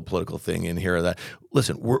of get a little political thing in here or that.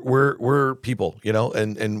 Listen, we're people,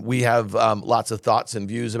 and we have lots of thoughts and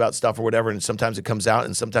views about stuff or whatever. And sometimes it comes out,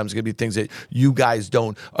 and sometimes it can be things that you guys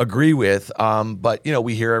don't agree with. But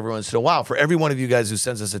we hear every once in a while. For every one of you guys who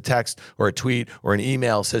sends us a text or a tweet or an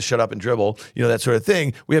email, says "shut up and dribble," that sort of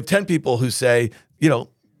thing, we have 10 people who say,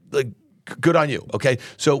 good on you. Okay.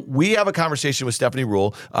 So we have a conversation with Stephanie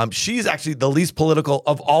Ruhle. She's actually the least political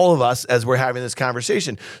of all of us as we're having this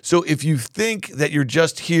conversation. So if you think that you're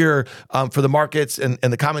just here for the markets and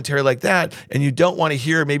the commentary like that, and you don't want to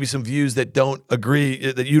hear maybe some views that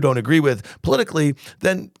you don't agree with politically,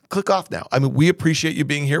 then click off now. I mean, we appreciate you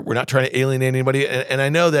being here. We're not trying to alienate anybody. And I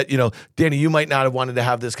know that, Danny, you might not have wanted to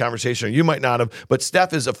have this conversation, or you might not have, but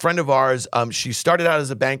Steph is a friend of ours. She started out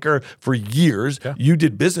as a banker for years. Yeah. You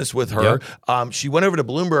did business with her. Yeah. She went over to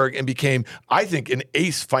Bloomberg and became, I think, an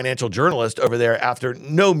ace financial journalist over there after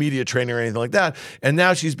no media training or anything like that. And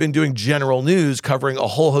now she's been doing general news, covering a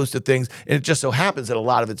whole host of things. And it just so happens that a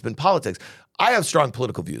lot of it's been politics. I have strong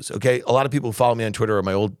political views, okay? A lot of people who follow me on Twitter or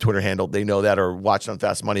my old Twitter handle, they know that, or watch on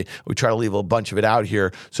Fast Money. We try to leave a bunch of it out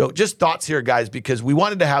here. So just thoughts here, guys, because we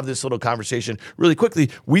wanted to have this little conversation really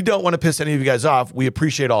quickly. We don't want to piss any of you guys off. We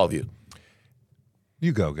appreciate all of you.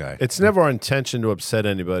 You go, guy. It's never our intention to upset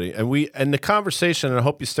anybody. And the conversation, and I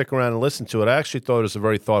hope you stick around and listen to it, I actually thought it was a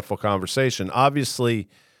very thoughtful conversation. Obviously,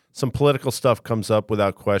 some political stuff comes up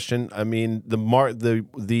without question. I mean,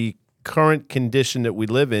 the current condition that we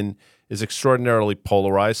live in is extraordinarily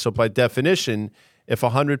polarized. So by definition, if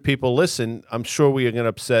 100 people listen, I'm sure we are going to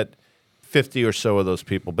upset 50 or so of those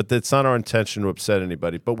people. But that's not our intention to upset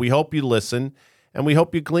anybody. But we hope you listen, and we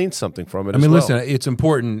hope you glean something from it as well. Listen, it's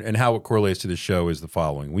important, and how it correlates to the show is the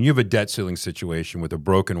following. When you have a debt ceiling situation with a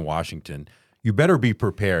broken Washington, you better be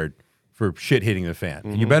prepared for shit hitting the fan.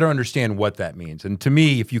 Mm-hmm. You better understand what that means. And to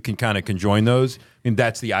me, if you can kind of conjoin those,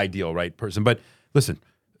 that's the ideal right person. But listen,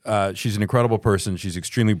 she's an incredible person. She's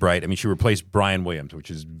extremely bright. I mean, she replaced Brian Williams,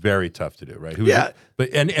 which is very tough to do, right?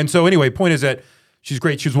 And so anyway, point is that she's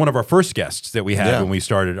great. She was one of our first guests that we had when we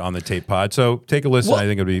started on the Tape Pod. So take a listen. I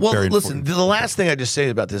think it'll be very important. The last thing I just say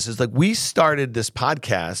about this is, we started this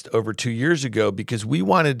podcast over 2 years ago because we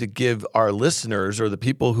wanted to give our listeners, or the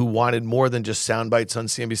people who wanted more than just sound bites on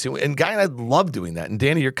CNBC. And Guy and I love doing that. And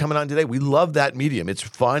Danny, you're coming on today. We love that medium. It's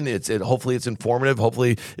fun. Hopefully it's informative.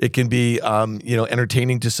 Hopefully it can be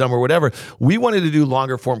entertaining to some or whatever. We wanted to do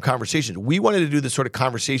longer form conversations. We wanted to do the sort of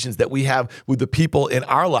conversations that we have with the people in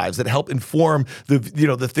our lives that help inform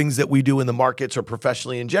the things that we do in the markets or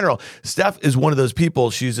professionally in general. Steph is one of those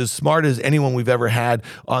people. She's as smart as anyone we've ever had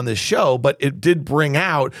on this show, but it did bring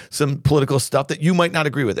out some political stuff that you might not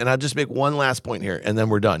agree with. And I'll just make one last point here, and then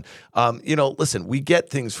we're done. Listen, we get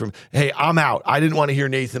things from, hey, I'm out. I didn't want to hear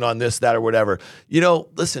Nathan on this, that, or whatever.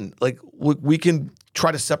 Listen, like we can try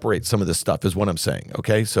to separate some of this stuff is what I'm saying.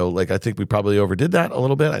 Okay. So like, I think we probably overdid that a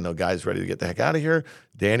little bit. I know guys ready to get the heck out of here.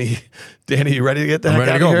 Danny, you ready to get the heck out of here? I'm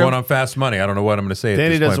ready to go. I'm going on fast money. I don't know what I'm going to say.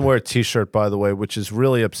 Danny doesn't wear a t-shirt, by the way, which is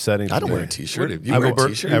really upsetting to me. I don't wear a t-shirt. You wear a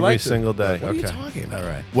t-shirt every single day. What are you talking about? All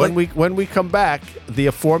right. When we come back, the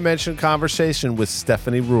aforementioned conversation with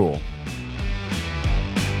Stephanie Ruhle.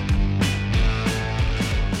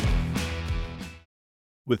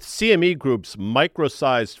 With CME Group's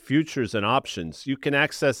micro-sized futures and options, you can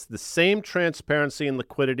access the same transparency and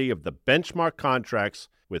liquidity of the benchmark contracts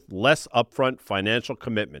with less upfront financial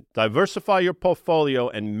commitment. Diversify your portfolio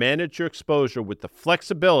and manage your exposure with the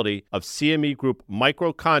flexibility of CME Group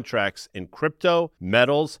micro contracts in crypto,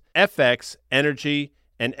 metals, FX, energy,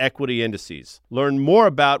 and equity indices. Learn more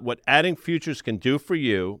about what adding futures can do for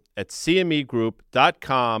you at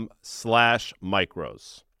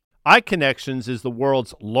cmegroup.com/micros. iConnections is the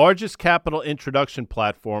world's largest capital introduction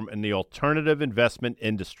platform in the alternative investment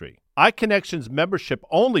industry. iConnections'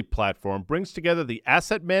 membership-only platform brings together the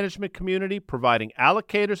asset management community, providing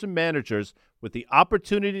allocators and managers with the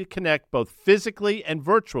opportunity to connect both physically and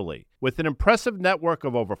virtually. With an impressive network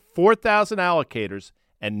of over 4,000 allocators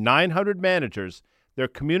and 900 managers, their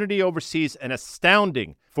community oversees an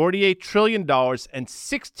astounding $48 trillion and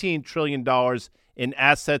 $16 trillion in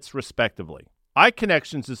assets, respectively.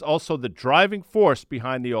 iConnections is also the driving force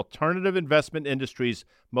behind the alternative investment industry's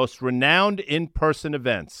most renowned in-person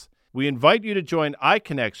events. We invite you to join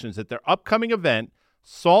iConnections at their upcoming event,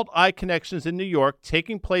 SALT iConnections in New York,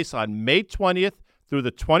 taking place on May 20th through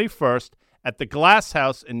the 21st at the Glass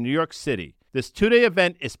House in New York City. This two-day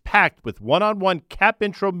event is packed with one-on-one cap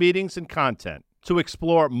intro meetings and content. To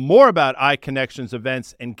explore more about iConnections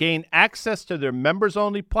events and gain access to their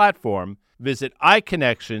members-only platform, visit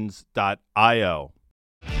iConnections.io.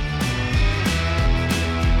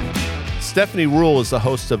 Stephanie Ruhle is the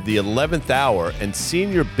host of The 11th Hour and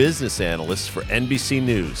senior business analyst for NBC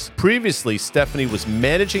News. Previously, Stephanie was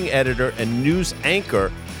managing editor and news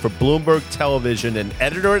anchor for Bloomberg Television and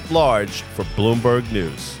editor-at-large for Bloomberg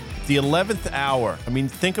News. The 11th Hour. I mean,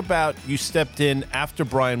 think about you stepped in after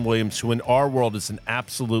Brian Williams, who in our world is an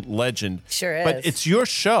absolute legend. Sure is. But it's your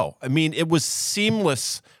show. I mean, it was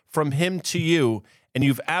seamless from him to you, and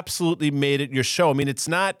you've absolutely made it your show. I mean, it's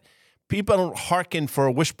not, people don't hearken for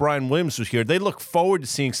a wish Brian Williams was here. They look forward to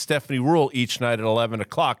seeing Stephanie Ruhle each night at 11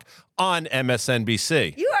 o'clock on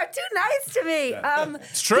MSNBC. You are too nice to me.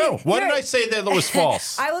 It's true. What did I say that was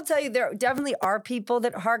false? I will tell you, there definitely are people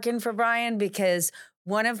that hearken for Brian, because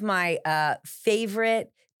one of my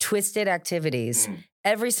favorite twisted activities,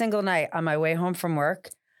 every single night on my way home from work,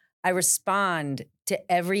 I respond to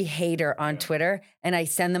every hater on Twitter, and I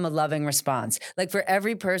send them a loving response. Like, for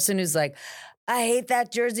every person who's like, I hate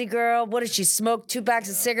that Jersey girl. What does she smoke 2 packs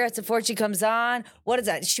of cigarettes before she comes on? What is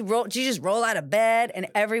that? She just roll out of bed? And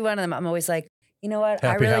every one of them, I'm always like, you know what?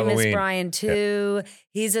 Happy I really Halloween. miss Brian too. Yeah.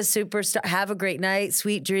 He's a superstar. Have a great night.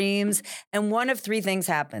 Sweet dreams. And one of three things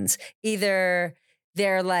happens. Either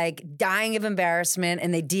they're like dying of embarrassment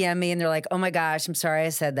and they DM me and they're like, oh my gosh, I'm sorry I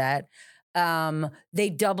said that. They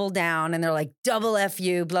double down and they're like, double F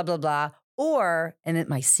you, blah, blah, blah. Or, and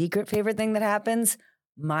my secret favorite thing that happens,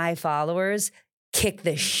 my followers kick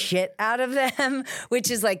the shit out of them, which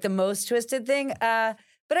is like the most twisted thing.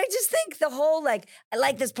 But I just think the whole, like, I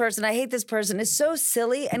like this person, I hate this person is so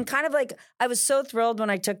silly. And kind of like, I was so thrilled when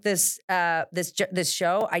I took this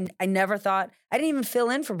show. I never thought, I didn't even fill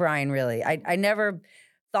in for Brian, really. I never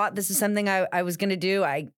thought this is something I was going to do.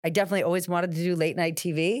 I definitely always wanted to do late night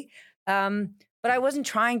TV. But I wasn't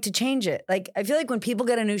trying to change it. Like, I feel like when people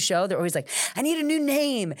get a new show, they're always like, I need a new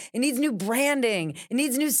name. It needs new branding. It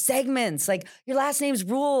needs new segments. Like, your last name's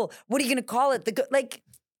Ruhle. What are you going to call it?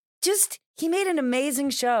 He made an amazing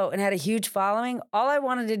show and had a huge following. All I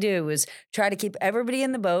wanted to do was try to keep everybody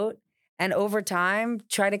in the boat, and over time,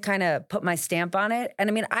 try to kind of put my stamp on it. And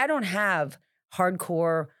I mean, I don't have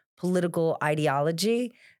hardcore political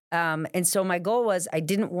ideology. And so my goal was, I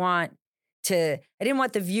didn't want the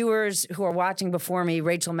viewers who are watching before me,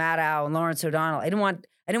 Rachel Maddow and Lawrence O'Donnell, I didn't want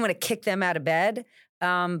to kick them out of bed.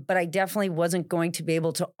 But I definitely wasn't going to be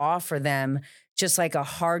able to offer them just like a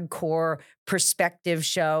hardcore perspective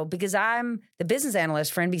show because I'm the business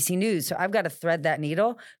analyst for NBC News. So I've got to thread that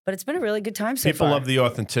needle, but it's been a really good time so far. People love the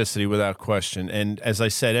authenticity without question. And as I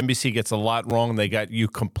said, NBC gets a lot wrong. They got you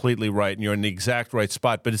completely right, and you're in the exact right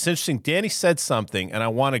spot. But it's interesting. Danny said something, and I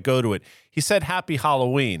want to go to it. He said, "Happy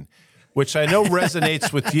Halloween," which I know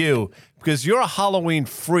resonates with you because you're a Halloween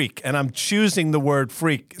freak, and I'm choosing the word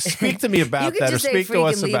freak. Speak to me about that, or speak to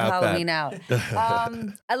us about Halloween that. Out.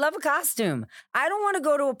 I love a costume. I don't want to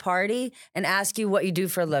go to a party and ask you what you do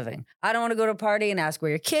for a living. I don't want to go to a party and ask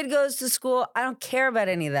where your kid goes to school. I don't care about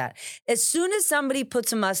any of that. As soon as somebody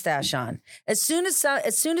puts a mustache on, as soon as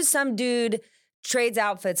some dude trades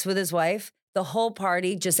outfits with his wife, the whole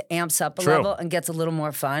party just amps up a level and gets a little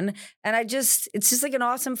more fun. And it's just like an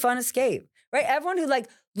awesome, fun escape, right? Everyone who like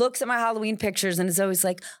looks at my Halloween pictures and is always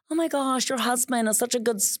like, oh my gosh, your husband is such a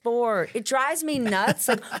good sport. It drives me nuts.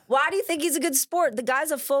 Like, why do you think he's a good sport? The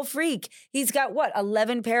guy's a full freak. He's got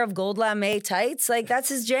 11 pair of gold lame tights? Like that's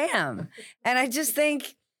his jam. And I just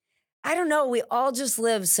think, I don't know, we all just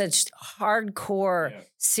live such hardcore,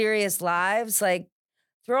 serious lives. Like,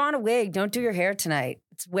 throw on a wig. Don't do your hair tonight.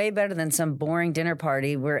 It's way better than some boring dinner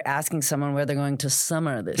party. We're asking someone where they're going to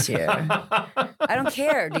summer this year. I don't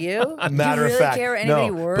care. Do you? Matter do you really of fact, care where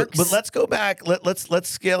anybody works? But let's go back. Let's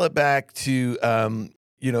scale it back to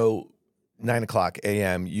 9:00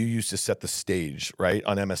 a.m. You used to set the stage, right,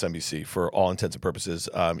 on MSNBC for all intents and purposes.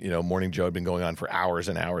 Morning Joe had been going on for hours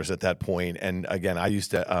and hours at that point. And again, I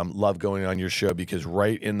used to love going on your show because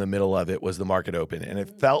right in the middle of it was the market open. And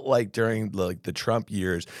it felt like during the Trump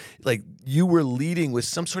years, like you were leading with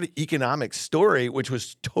some sort of economic story, which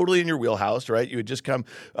was totally in your wheelhouse, right? You had just come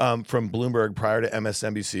from Bloomberg prior to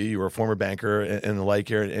MSNBC. You were a former banker and the like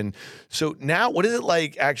here. And so now what is it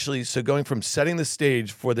like actually, so going from setting the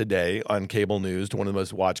stage for the day on cable news to one of the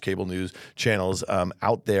most watched cable news channels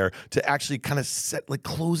out there to actually kind of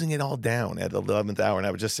closing it all down at the 11th hour. And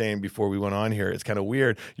I was just saying before we went on here, it's kind of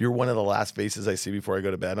weird. You're one of the last faces I see before I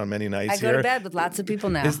go to bed on many nights. I go to bed with lots of people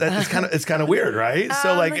now. It's kind of weird, right?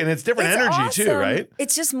 So and it's different energy awesome. Too, right?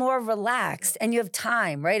 It's just more relaxed and you have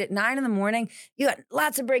time, right? At 9 a.m, you got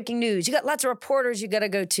lots of breaking news. You got lots of reporters you got to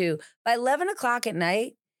go to. By 11 o'clock at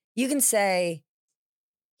night, you can say,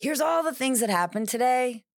 here's all the things that happened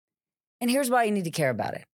today. And here's why you need to care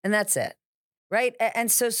about it. And that's it, right?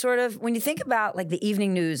 And so sort of when you think about like the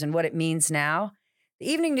evening news and what it means now, the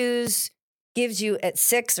evening news gives you at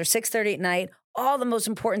 6 or 6:30 at night all the most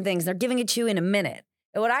important things. They're giving it to you in a minute.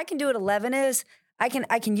 And what I can do at 11 is I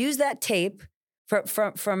can use that tape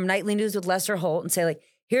from Nightly News with Lester Holt and say like,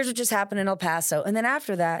 here's what just happened in El Paso. And then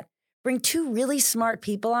after that, bring two really smart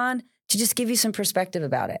people on to just give you some perspective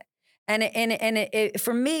about it. And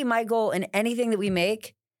for me, my goal in anything that we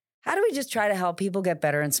make, how do we just try to help people get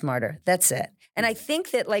better and smarter? That's it. And I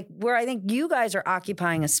think that like where I think you guys are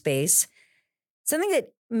occupying a space, something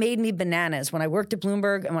that made me bananas when I worked at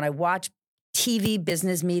Bloomberg and when I watch TV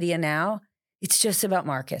business media now, it's just about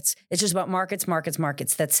markets. It's just about markets.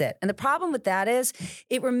 That's it. And the problem with that is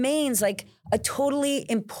it remains like a totally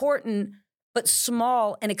important but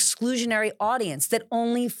small and exclusionary audience that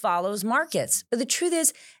only follows markets. But the truth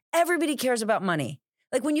is everybody cares about money.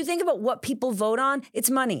 Like when you think about what people vote on, it's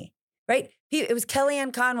money, right? It was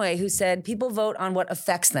Kellyanne Conway who said people vote on what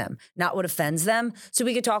affects them, not what offends them. So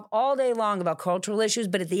we could talk all day long about cultural issues,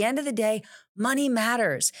 but at the end of the day, money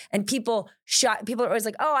matters. And people are always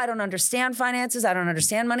like, oh, I don't understand finances. I don't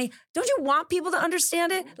understand money. Don't you want people to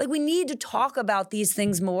understand it? Like we need to talk about these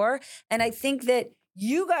things more. And I think that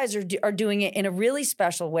you guys are doing it in a really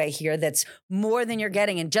special way here that's more than you're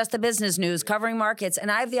getting in just the business news, covering markets. And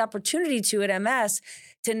I have the opportunity to at MS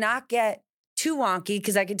to not get too wonky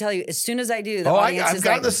because I can tell you as soon as I do, the audience I've is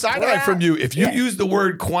gotten like, the side eye from you. If you use the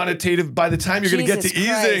word quantitative, by the time you're going to get to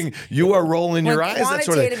easing, you are rolling your eyes. That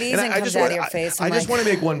sort of quantitative easing comes out of your face. I just want to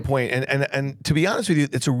make one point, and to be honest with you,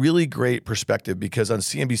 it's a really great perspective because on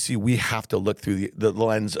CNBC we have to look through the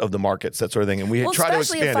lens of the markets, that sort of thing, and we try to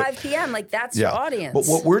expand especially at 5 p.m. Like that's your audience. But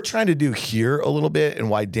what we're trying to do here a little bit,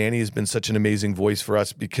 and why Danny has been such an amazing voice for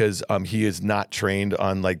us, because he is not trained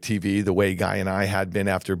on like TV the way Guy and I had been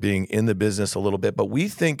after being in the business a little bit, but we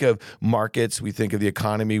think of markets, we think of the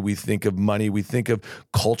economy, we think of money, we think of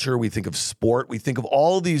culture, we think of sport, we think of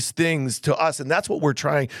all these things to us. And that's what we're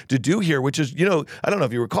trying to do here, which is, I don't know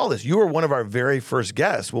if you recall this, you were one of our very first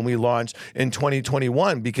guests when we launched in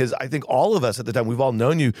 2021, because I think all of us at the time, we've all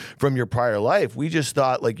known you from your prior life. We just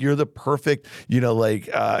thought like you're the perfect,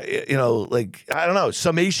 I don't know,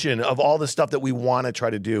 summation of all the stuff that we want to try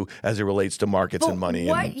to do as it relates to markets and money.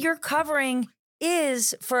 What you're covering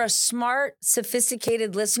is for a smart,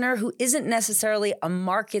 sophisticated listener who isn't necessarily a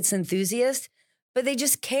markets enthusiast, but they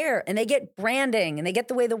just care and they get branding and they get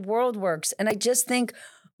the way the world works. And I just think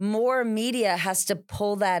more media has to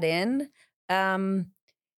pull that in. And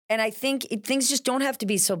I think things just don't have to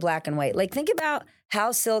be so black and white. Like, think about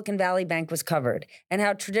how Silicon Valley Bank was covered and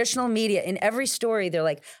how traditional media, in every story, they're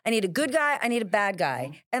like, I need a good guy, I need a bad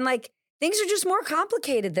guy. And like, things are just more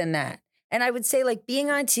complicated than that. And I would say, like, being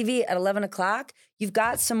on TV at 11 o'clock, you've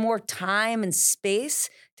got some more time and space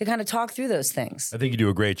to kind of talk through those things. I think you do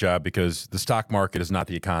a great job because the stock market is not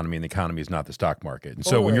the economy and the economy is not the stock market. And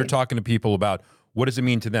so when you're talking to people about what does it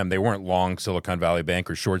mean to them, they weren't long Silicon Valley Bank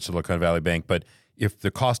or short Silicon Valley Bank, but if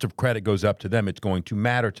the cost of credit goes up to them, it's going to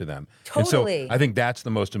matter to them. Totally. And so I think that's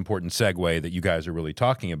the most important segue that you guys are really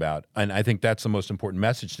talking about. And I think that's the most important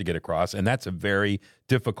message to get across. And that's a very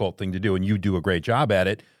difficult thing to do. And you do a great job at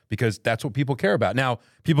it because that's what people care about. Now,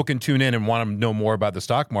 people can tune in and want to know more about the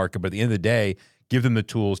stock market, but at the end of the day, give them the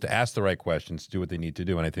tools to ask the right questions, to do what they need to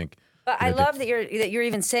do. And I think... I love that you're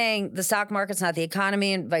even saying the stock market's not the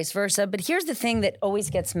economy and vice versa. But here's the thing that always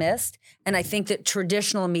gets missed. And I think that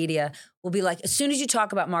traditional media will be like, as soon as you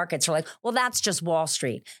talk about markets, they're like, well, that's just Wall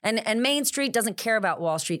Street. And Main Street doesn't care about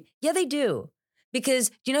Wall Street. Yeah, they do. Because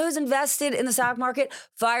do you know who's invested in the stock market?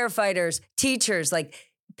 Firefighters, teachers, like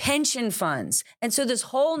pension funds. And so this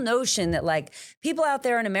whole notion that like people out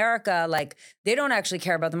there in America, like they don't actually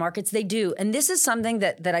care about the markets, they do. And this is something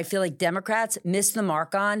that I feel like Democrats miss the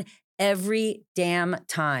mark on every damn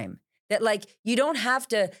time. That like you don't have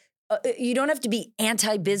to be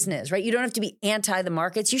anti-business, right? You don't have to be anti the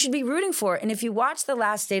markets. You should be rooting for it. And if you watch the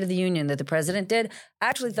last State of the Union that the president did, I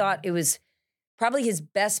actually thought it was probably his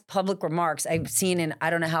best public remarks I've seen in I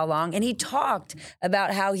don't know how long. And he talked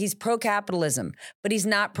about how he's pro-capitalism, but he's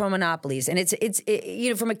not pro-monopolies. And it's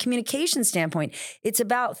from a communication standpoint, it's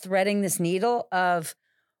about threading this needle of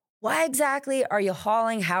why exactly are you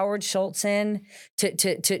hauling Howard Schultz in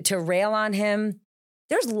to rail on him?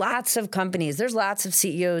 There's lots of companies, there's lots of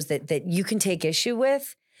CEOs that you can take issue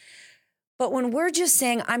with. But when we're just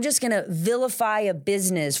saying, I'm just going to vilify a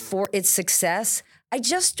business for its success, I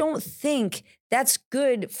just don't think that's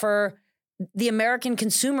good for the American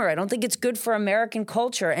consumer. I don't think it's good for American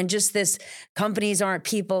culture. And just this, companies aren't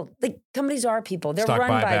people. Like, companies are people. They're stock run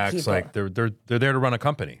buybacks, by people. like they're there to run a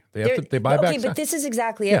company. They buy back. Okay, but this is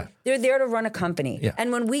exactly it. Yeah. They're there to run a company. Yeah.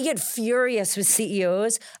 And when we get furious with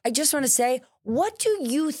CEOs, I just want to say, what do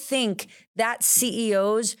you think that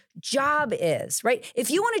CEO's job is, right?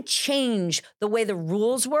 If you want to change the way the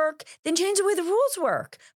rules work, then change the way the rules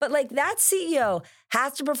work. But like, that CEO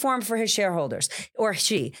has to perform for his shareholders, or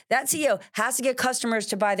she. That CEO has to get customers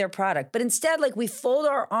to buy their product. But instead, like, we fold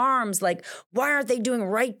our arms like, why aren't they doing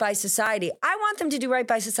right by society? I want them to do right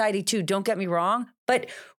by society too, don't get me wrong.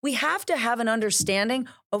 But we have to have an understanding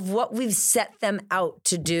of what we've set them out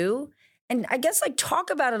to do. And I guess like talk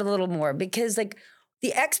about it a little more, because like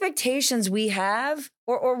the expectations we have,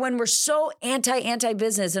 or when we're so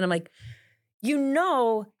anti-business, and I'm like,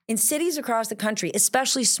 in cities across the country,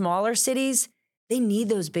 especially smaller cities, they need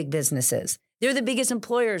those big businesses. They're the biggest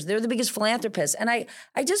employers. They're the biggest philanthropists. And I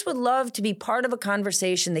just would love to be part of a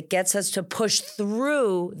conversation that gets us to push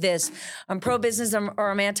through this, I'm pro-business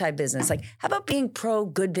or I'm anti-business. Like, how about being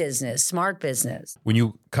pro-good business, smart business? When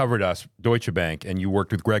you covered us, Deutsche Bank, and you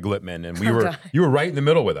worked with Greg Lippman, and you were right in the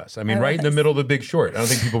middle with us. I mean, right in the middle of The Big Short. I don't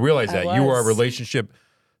think people realize that. You were a relationship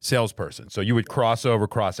salesperson. So you would cross over,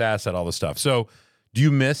 cross asset, all this stuff. So do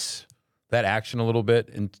you miss that action a little bit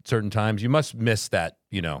in certain times? You must miss that,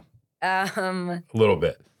 a little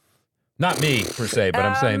bit. Not me per se, but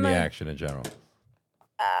I'm saying the action in general.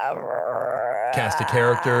 Cast the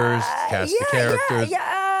characters.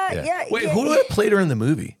 Yeah. Wait, who would have played her in the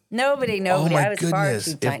movie? Nobody. Oh my I was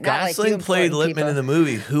goodness! far too If Gosling played Lippman in the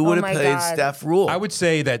movie, who would have played Steph Ruhle? I would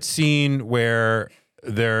say that scene where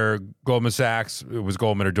their Goldman Sachs, it was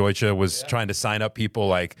Goldman or Deutsche, was trying to sign up people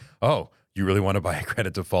like, oh, you really want to buy a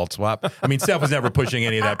credit default swap? I mean, Steph was never pushing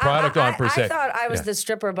any of that product on per se. I thought I was the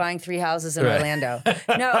stripper buying 3 houses in Orlando.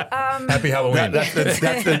 No, Happy Halloween. That's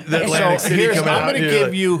the Atlantic City coming out. I'm going to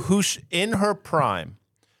give you who's in her prime.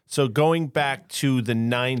 So going back to the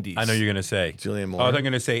 90s. I know you're going to say Julianne Moore. Oh, they're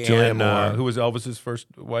going to say Julianne Moore. Who was Elvis's first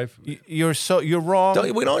wife? You're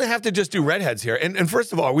wrong. We don't have to just do redheads here. And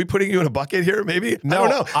first of all, are we putting you in a bucket here? Maybe no. I don't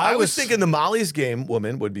know. I was thinking the Molly's Game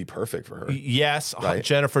woman would be perfect for her. Yes, right?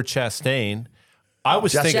 Jennifer Chastain. I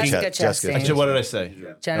was Jessica thinking Chastain. What did I say?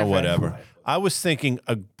 Jennifer. Oh, whatever. I was thinking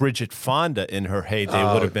a Bridget Fonda in her heyday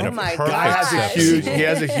would have been a perfect. He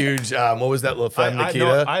has a huge. What was that? La Femme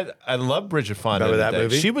Nikita. I love Bridget Fonda. Remember that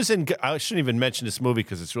movie? She was in. I shouldn't even mention this movie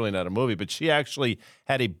because it's really not a movie, but she actually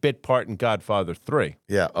had a bit part in Godfather 3.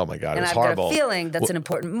 Yeah. Oh my God, and it was I've horrible. got a feeling that's an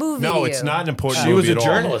important movie. No, to it's you. not an important She movie was a at all.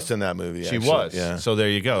 journalist in that movie. She actually. was. Yeah. So there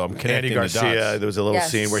you go. I'm Andy connecting the Garcia. dots. There was a little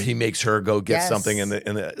Yes. scene where he makes her go get Yes. something in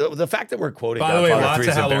the fact that we're quoting. By the way, Godfather lots 3 of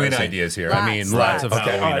is Halloween embarrassing. ideas here. Lots, I mean, lots. lots of Okay,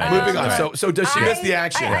 Halloween all right, ideas. moving on. Right. So does she miss the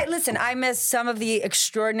action? Listen, I miss some of the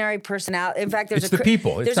extraordinary personality. In fact, there's It's the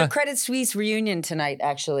people. It's There's a not- Credit Suisse reunion tonight,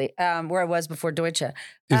 actually, where I was before Deutsche.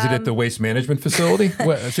 Is it at the waste management facility?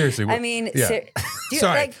 Seriously. I mean, yeah.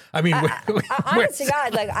 sorry. Like, I mean, honest to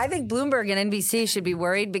God, like I think Bloomberg and NBC should be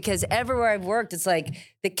worried because everywhere I've worked, it's like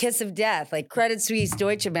the kiss of death, like Credit Suisse,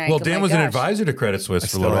 Deutsche Bank. well, Oh Dan my was an gosh. advisor to Credit Suisse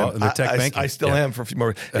for a little while in the tech banking. I still am for a few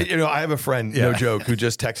more. You know, I have a friend, no joke, who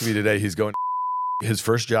just texted me today. He's going. His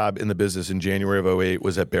first job in the business in January of 2008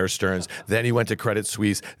 was at Bear Stearns. Then he went to Credit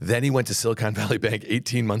Suisse. Then he went to Silicon Valley Bank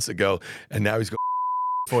 18 months ago, and now he's going.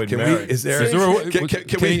 Can we? Is there?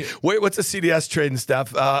 Can we? Wait, what's the CDS trade and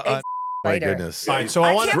stuff? My goodness. All right, so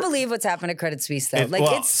I can't believe what's happened to Credit Suisse, though.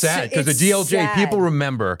 It's sad because the it's DLJ, sad. people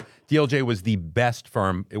remember DLJ was the best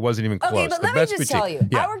firm. It wasn't even close. Okay, but the let me best just boutique. tell you,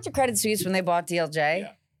 Yeah. I worked at Credit Suisse when they bought DLJ.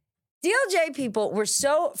 DLJ people were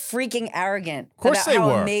so freaking arrogant course about they how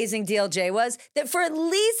were. amazing DLJ was that for at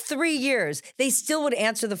least 3 years, they still would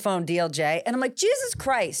answer the phone, DLJ. And I'm like, Jesus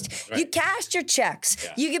Christ, you cashed your checks.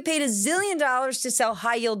 You get paid $1 zillion to sell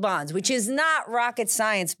high yield bonds, which is not rocket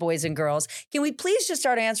science, boys and girls. Can we please just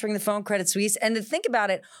start answering the phone, Credit Suisse? And to think about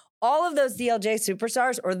it, all of those DLJ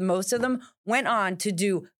superstars, or most of them, went on to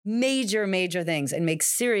do major, major things and make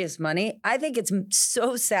serious money. I think it's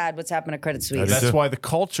so sad what's happened to Credit Suisse. That's why the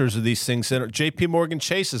cultures of these things. JP Morgan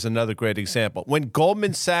Chase is another great example. When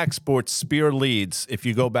Goldman Sachs bought Spear Leads, if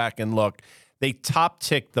you go back and look, they top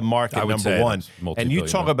ticked the market I would number say one. that's And you multi-billion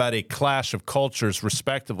talk dollar. about a clash of cultures,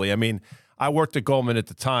 respectively. I mean, I worked at Goldman at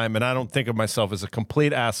the time, and I don't think of myself as a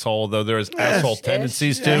complete asshole, though there is asshole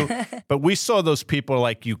tendencies too. But we saw those people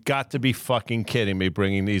like, you got to be fucking kidding me,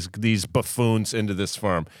 bringing these buffoons into this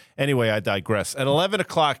firm. Anyway, I digress. At 11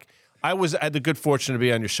 o'clock, I had the good fortune to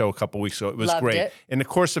be on your show a couple weeks ago. It was Loved great. it. In the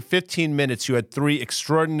course of 15 minutes, you had 3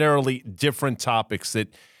 extraordinarily different topics that.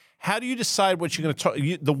 How do you decide what you're going to talk?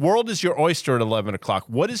 The world is your oyster at 11 o'clock.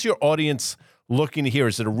 What is your audience looking to hear?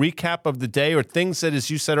 Is it a recap of the day or things that,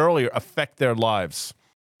 as you said earlier, affect their lives?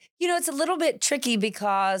 You know, it's a little bit tricky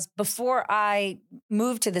because before I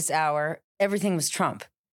moved to this hour, everything was Trump.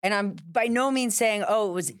 And I'm by no means saying,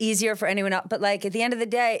 oh, it was easier for anyone else. But like at the end of the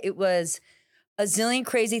day, it was a zillion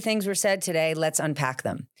crazy things were said today. Let's unpack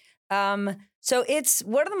them. So it's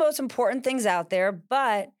what are the most important things out there?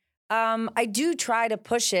 But I do try to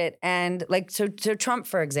push it. And like, so Trump,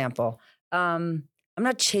 for example, I'm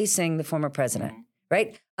not chasing the former president,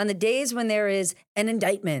 right? On the days when there is an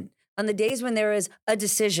indictment, on the days when there is a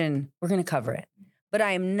decision, we're going to cover it. But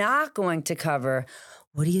I am not going to cover,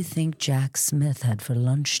 what do you think Jack Smith had for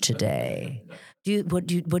lunch today? What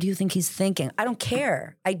do you think he's thinking? I don't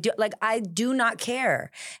care. I do not care.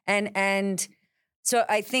 And so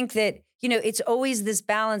I think that, you know, it's always this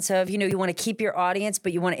balance of, you know, you want to keep your audience,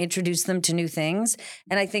 but you want to introduce them to new things.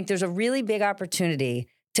 And I think there's a really big opportunity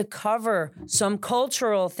to cover some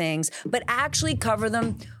cultural things, but actually cover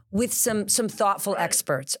them with some thoughtful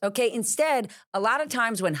experts, okay? Instead, a lot of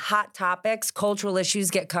times when hot topics, cultural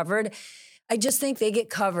issues get covered, I just think they get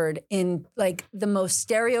covered in like the most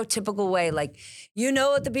stereotypical way. Like, you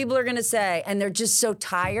know what the people are going to say, and they're just so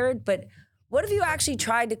tired. But what if you actually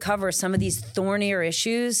tried to cover some of these thornier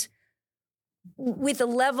issues with a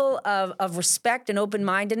level of respect and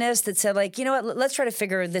open-mindedness that said, like, you know what, let's try to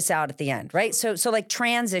figure this out at the end, right? So like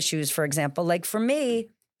trans issues, for example, like for me,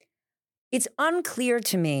 it's unclear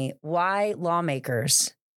to me why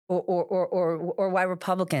lawmakers or why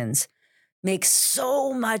Republicans make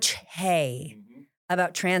so much hay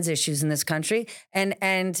about trans issues in this country. And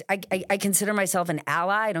I consider myself an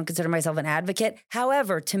ally. I don't consider myself an advocate.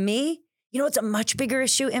 However, to me, you know, it's a much bigger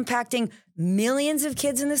issue impacting millions of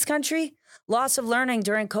kids in this country. Loss of learning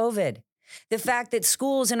during COVID. The fact that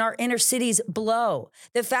schools in our inner cities blow.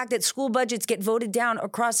 The fact that school budgets get voted down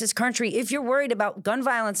across this country. If you're worried about gun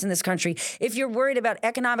violence in this country, if you're worried about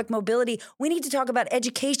economic mobility, we need to talk about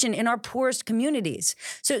education in our poorest communities.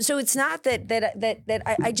 So it's not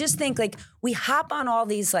that I just think like we hop on all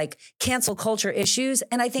these like cancel culture issues,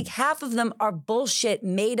 and I think half of them are bullshit,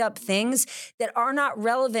 made up things that are not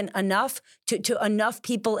relevant enough to enough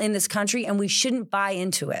people in this country, and we shouldn't buy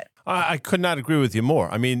into it. I could not agree with you more.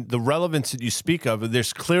 I mean, the relevance that you speak of,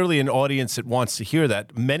 there's clearly an audience that wants to hear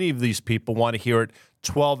that. Many of these people want to hear it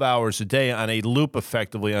 12 hours a day on a loop,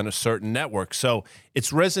 effectively, on a certain network. So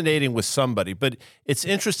it's resonating with somebody. But it's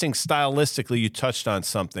interesting stylistically, you touched on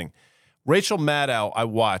something. Rachel Maddow, I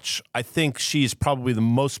watch. I think she's probably the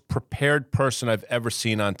most prepared person I've ever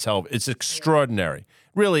seen on television. It's extraordinary. It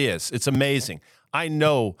really is. It's amazing. I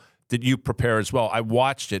know that you prepare as well. I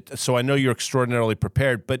watched it, so I know you're extraordinarily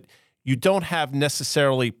prepared, but you don't have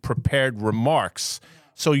necessarily prepared remarks.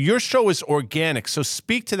 So your show is organic. So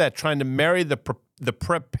speak to that, trying to marry the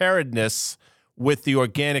preparedness with the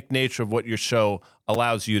organic nature of what your show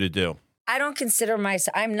allows you to do. I don't consider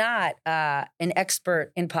myself, I'm not an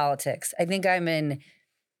expert in politics. I think I'm an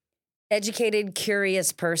educated,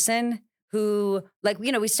 curious person who, like,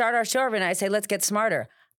 we start our show every night. I say, let's get smarter.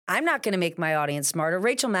 I'm not going to make my audience smarter.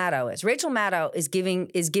 Rachel Maddow is. Rachel Maddow is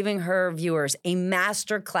giving her viewers a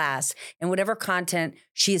master class in whatever content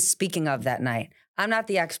she is speaking of that night. I'm not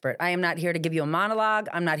the expert. I am not here to give you a monologue.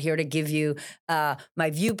 I'm not here to give you my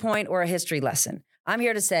viewpoint or a history lesson. I'm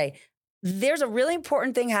here to say, there's a really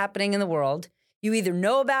important thing happening in the world. You either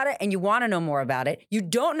know about it and you want to know more about it. You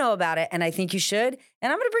don't know about it, and I think you should.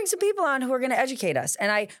 And I'm going to bring some people on who are going to educate us.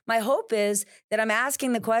 And my hope is that I'm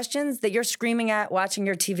asking the questions that you're screaming at watching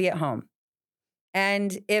your TV at home.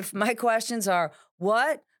 And if my questions are,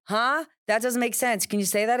 what? Huh? That doesn't make sense. Can you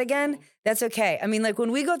say that again? That's okay. I mean, like,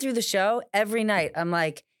 when we go through the show every night, I'm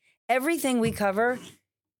like, everything we cover,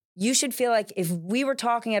 you should feel like if we were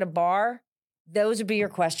talking at a bar, those would be your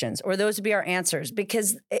questions or those would be our answers.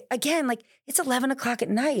 Because again, like, it's 11 o'clock at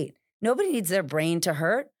night. Nobody needs their brain to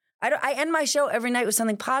hurt. I end my show every night with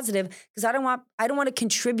something positive because I don't want to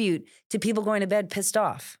contribute to people going to bed pissed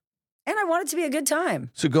off. And I want it to be a good time.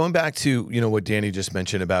 So going back to, what Danny just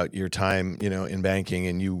mentioned about your time, in banking,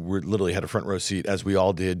 and you literally had a front row seat, as we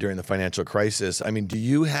all did during the financial crisis. I mean, do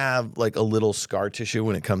you have like a little scar tissue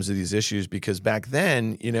when it comes to these issues? Because back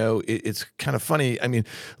then, it's kind of funny. I mean,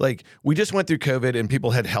 like, we just went through COVID and people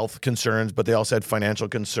had health concerns, but they also had financial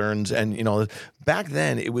concerns. And, back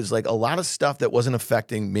then it was like a lot of stuff that wasn't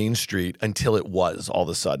affecting Main Street until it was all of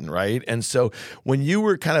a sudden, right? And so when you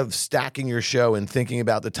were kind of stacking your show and thinking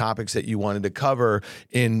about the topics that you wanted to cover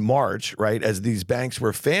in March, right, as these banks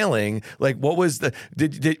were failing, like, what was were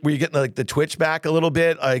you getting like the twitch back a little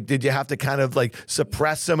bit? Like, did you have to kind of like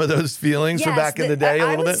suppress some of those feelings from back in the day a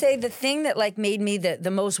little bit? I would say the thing that like made me the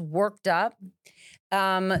most worked up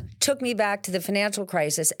took me back to the financial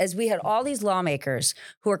crisis, as we had all these lawmakers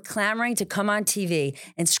who are clamoring to come on TV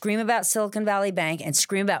and scream about Silicon Valley Bank and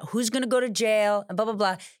scream about who's going to go to jail and blah, blah,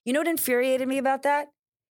 blah. You know what infuriated me about that?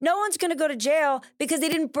 No one's going to go to jail because they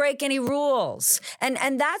didn't break any rules.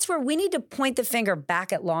 And that's where we need to point the finger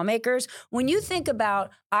back at lawmakers. When you think about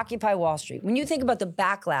Occupy Wall Street, when you think about the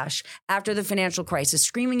backlash after the financial crisis,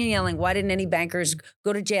 screaming and yelling, why didn't any bankers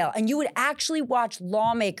go to jail? And you would actually watch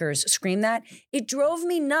lawmakers scream that. It drove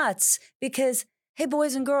me nuts because, hey,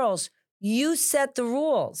 boys and girls, you set the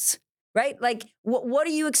rules, right? Like, what are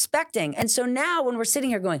you expecting? And so now when we're sitting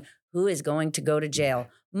here going, who is going to go to jail?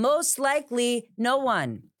 Most likely, no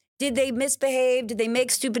one. Did they misbehave? Did they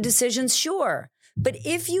make stupid decisions? Sure. But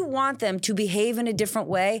if you want them to behave in a different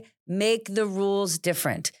way, make the rules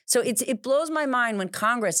different. So it blows my mind when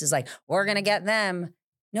Congress is like, we're going to get them.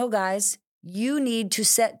 No, guys, you need to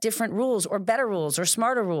set different rules or better rules or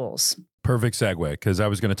smarter rules. Perfect segue, because I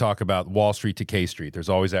was going to talk about Wall Street to K Street. There's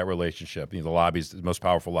always that relationship. The lobby is the most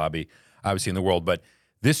powerful lobby, obviously, in the world. But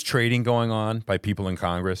this trading going on by people in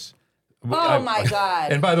Congress. Oh my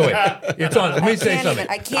God. And by the way, it's on. Let me say something.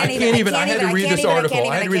 I can't even. I had to read this article.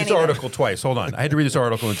 I had to read this article twice. Hold on. I had to read this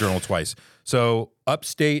article in the Journal twice. So,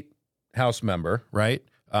 upstate House member, right?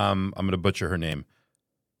 I'm going to butcher her name.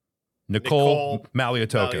 Nicole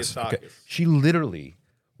Maliotokis. Okay. She literally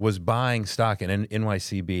was buying stock in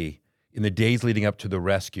NYCB in the days leading up to the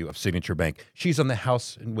rescue of Signature Bank. She's on the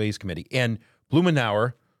House and Ways Committee. And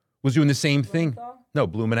Blumenauer was doing the same thing. No,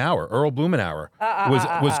 Blumenauer. Earl Blumenauer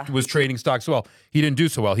was trading stocks well. He didn't do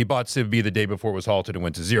so well. He bought CivB the day before it was halted and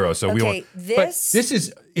went to zero. So this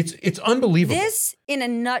is it's unbelievable. This, in a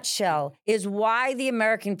nutshell, is why the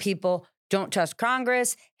American people don't trust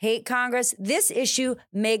Congress, hate Congress. This issue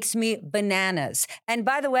makes me bananas. And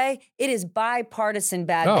by the way, it is bipartisan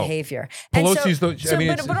bad behavior. Pelosi's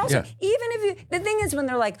but also, even if the thing is when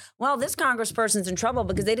they're like, well, this congressperson's in trouble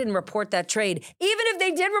because they didn't report that trade. Even if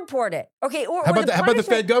they did report it. Okay. How about the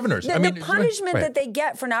Fed governors? The punishment that they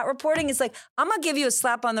get for not reporting is like, I'm going to give you a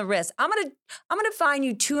slap on the wrist. I'm going to fine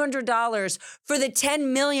you $200 for the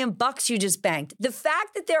 $10 million you just banked. The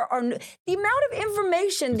fact that there are the amount of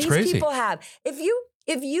information these people have.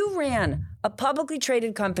 If you ran a publicly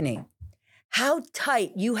traded company, how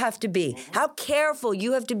tight you have to be, how careful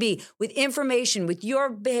you have to be with information, with your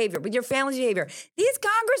behavior, with your family's behavior. These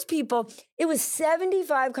Congress people, It was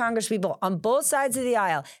 75 congresspeople on both sides of the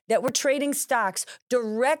aisle that were trading stocks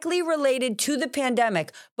directly related to the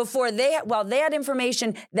pandemic while they had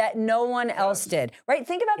information that no one else did, right?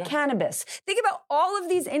 Think about cannabis. Think about all of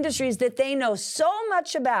these industries that they know so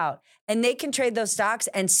much about, and they can trade those stocks.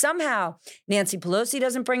 And somehow Nancy Pelosi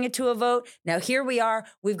doesn't bring it to a vote. Now here we are.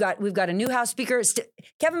 We've got a new House Speaker.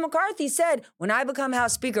 Kevin McCarthy said, when I become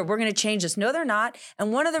House Speaker, we're going to change this. No, they're not.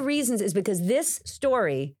 And one of the reasons is because this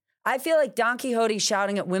story, I feel like Don Quixote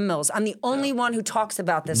shouting at windmills. I'm the only one who talks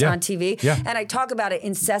about this on TV. Yeah. And I talk about it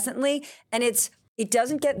incessantly. And it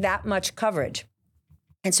doesn't get that much coverage.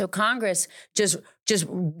 And so Congress just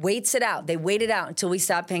waits it out. They wait it out until we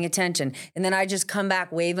stop paying attention. And then I just come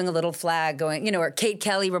back waving a little flag going, or Kate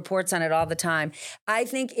Kelly reports on it all the time. I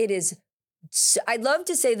think it is, I'd love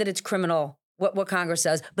to say that it's criminal what Congress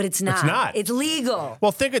does, but it's not. It's not. It's legal.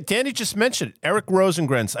 Well, think of, Danny just mentioned Eric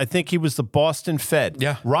Rosengrens. I think he was the Boston Fed.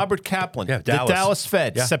 Yeah. Robert Kaplan, the Dallas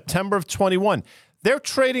Fed, September of 21. They're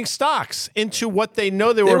trading stocks into what they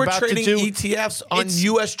know they were about to do. They were trading ETFs on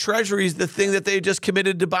U.S. Treasuries, the thing that they just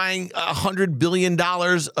committed to buying $100 billion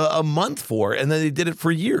a month for, and then they did it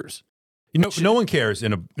for years. No one cares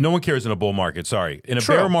in a bull market. Sorry, in a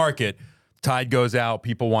bear market, tide goes out.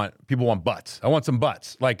 People want butts. I want some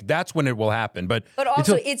butts. Like that's when it will happen. But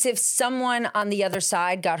also, it's if someone on the other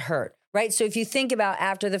side got hurt. Right. So if you think about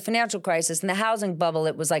after the financial crisis and the housing bubble,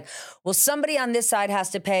 it was like, well, somebody on this side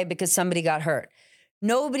has to pay because somebody got hurt.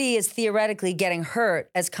 Nobody is theoretically getting hurt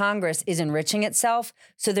as Congress is enriching itself.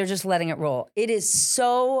 So they're just letting it roll. It is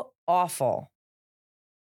so awful.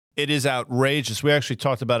 It is outrageous. We actually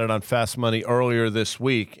talked about it on Fast Money earlier this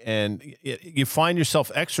week. And you find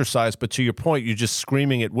yourself exercised, but to your point, you're just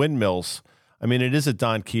screaming at windmills. I mean, it is a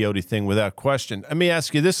Don Quixote thing without question. Let me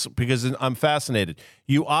ask you this because I'm fascinated.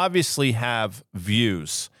 You obviously have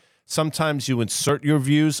views. Sometimes you insert your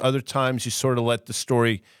views. Other times you sort of let the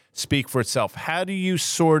story speak for itself. How do you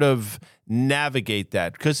sort of navigate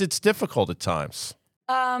that? Because it's difficult at times.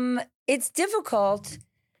 It's difficult.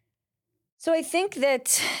 So I think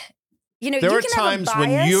that, there are times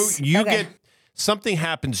when you get something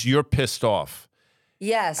happens, you're pissed off.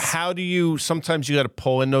 Yes. How do you, sometimes you got to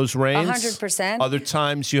pull in those reins. 100%. Other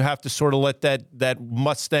times you have to sort of let that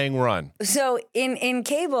Mustang run. So in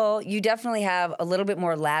cable, you definitely have a little bit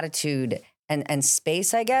more latitude and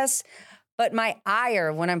space, I guess. But my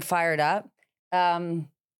ire when I'm fired up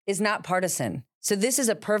is not partisan. So this is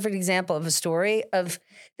a perfect example of a story of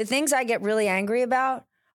the things I get really angry about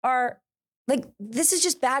are like, this is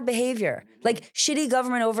just bad behavior, like shitty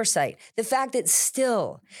government oversight. The fact that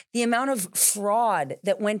still the amount of fraud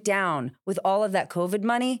that went down with all of that COVID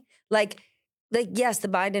money, like yes, the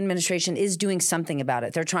Biden administration is doing something about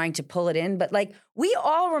it. They're trying to pull it in. But like we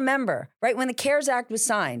all remember, right, when the CARES Act was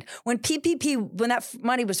signed, when PPP, when that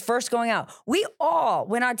money was first going out, we all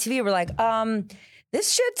went on TV. We're like,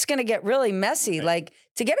 this shit's going to get really messy. Like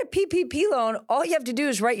to get a PPP loan, all you have to do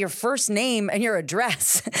is write your first name and your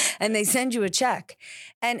address and they send you a check.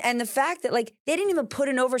 And the fact that like they didn't even put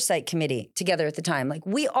an oversight committee together at the time. Like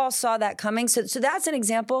we all saw that coming. So that's an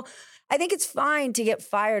example. I think it's fine to get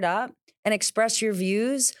fired up and express your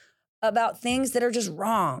views about things that are just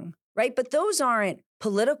wrong, right? But those aren't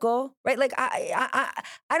political, right? Like I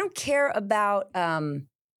don't care about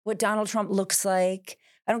what Donald Trump looks like.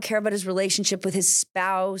 I don't care about his relationship with his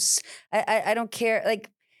spouse. I don't care.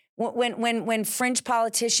 Like when fringe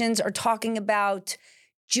politicians are talking about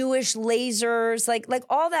Jewish lasers, like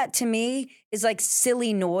all that to me is like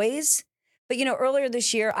silly noise. But earlier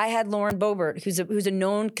this year I had Lauren Boebert, who's a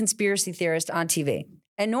known conspiracy theorist on TV.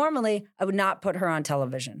 And normally, I would not put her on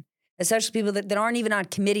television, especially people that aren't even on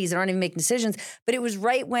committees, that aren't even making decisions. But it was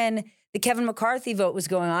right when the Kevin McCarthy vote was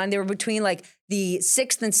going on. They were between like the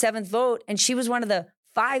 6th and 7th vote, and she was one of the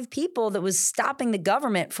 5 people that was stopping the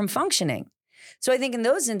government from functioning. So I think in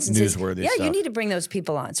those instances, newsworthy stuff. You need to bring those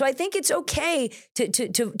people on. So I think it's okay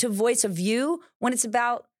to voice a view when it's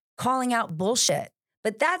about calling out bullshit.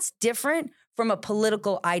 But that's different from a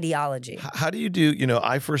political ideology. How do you do,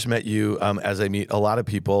 I first met you as I meet a lot of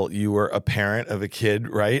people. You were a parent of a kid,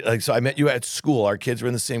 right? Like, so I met you at school. Our kids were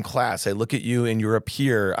in the same class. I look at you and you're a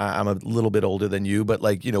peer. I'm a little bit older than you, but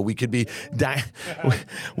like, we could be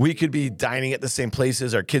dining at the same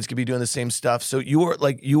places. Our kids could be doing the same stuff. So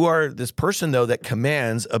you are this person though that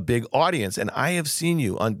commands a big audience. And I have seen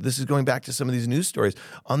you on, this is going back to some of these news stories,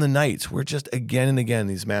 on the nights where just again and again,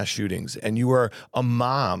 these mass shootings, and you are a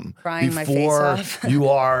mom crying my face or you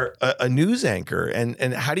are a news anchor.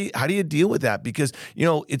 And how do you deal with that? Because,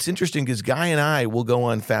 it's interesting because Guy and I will go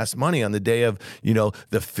on Fast Money on the day of,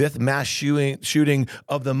 the 5th mass shooting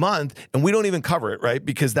of the month, and we don't even cover it, right?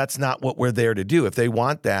 Because that's not what we're there to do. If they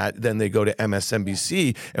want that, then they go to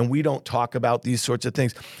MSNBC, and we don't talk about these sorts of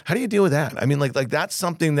things. How do you deal with that? I mean, like that's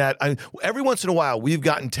something that every once in a while we've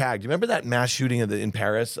gotten tagged. You remember that mass shooting in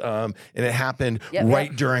Paris? And it happened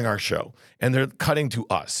right during our show, and they're cutting to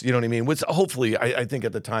us. You know what I mean? Which hopefully, I think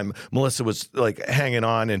at the time, Melissa was like hanging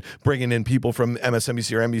on and bringing in people from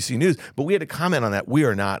MSNBC or NBC News, but we had to comment on that. We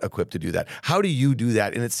are not equipped to do that. How do you do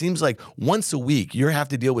that? And it seems like once a week, you have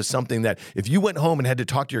to deal with something that if you went home and had to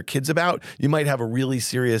talk to your kids about, you might have a really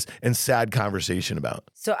serious and sad conversation about.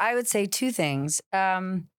 So I would say 2 things.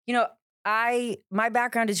 My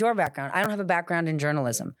background is your background. I don't have a background in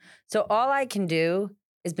journalism. So all I can do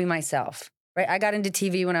is be myself, right? I got into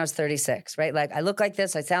TV when I was 36, right? Like I look like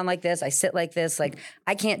this, I sound like this, I sit like this. Like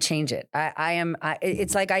I can't change it.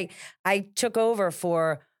 It's like I took over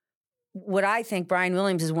for what I think Brian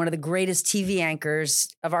Williams is one of the greatest TV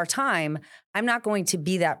anchors of our time. I'm not going to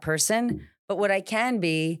be that person, but what I can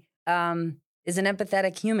be is an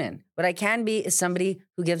empathetic human. What I can be is somebody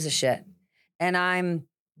who gives a shit. And I'm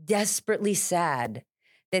desperately sad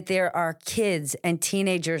that there are kids and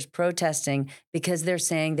teenagers protesting because they're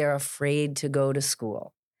saying they're afraid to go to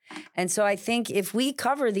school. And so I think if we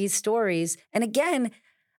cover these stories, and again,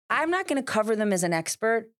 I'm not going to cover them as an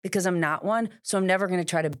expert because I'm not one, so I'm never going to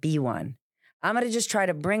try to be one. I'm going to just try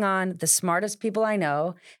to bring on the smartest people I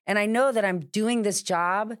know, and I know that I'm doing this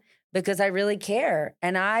job because I really care,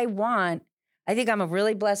 and I think I'm a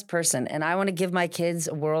really blessed person, and I want to give my kids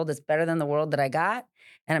a world that's better than the world that I got,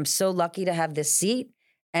 and I'm so lucky to have this seat.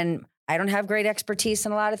 And I don't have great expertise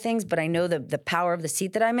in a lot of things, but I know the power of the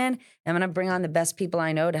seat that I'm in. I'm going to bring on the best people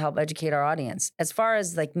I know to help educate our audience. As far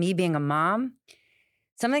as like me being a mom,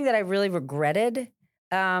 something that I really regretted,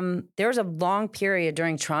 there was a long period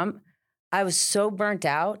during Trump. I was so burnt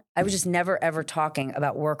out. I was just never, ever talking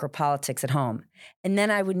about work or politics at home. And then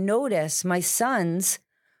I would notice my sons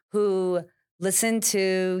who listen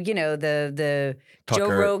to, the Joe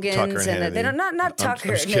Rogans and they're not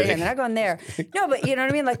Tucker. They're not going there. No, but you know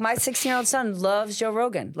what I mean? Like my 16-year-old son loves Joe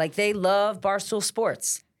Rogan. Like they love Barstool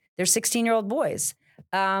Sports. They're 16-year-old boys.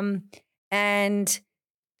 And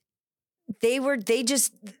I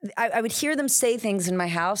would hear them say things in my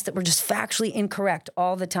house that were just factually incorrect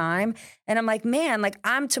all the time. And I'm like, man, like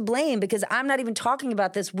I'm to blame because I'm not even talking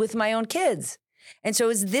about this with my own kids. And so it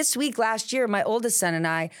was this week last year, my oldest son and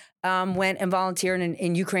I went and volunteered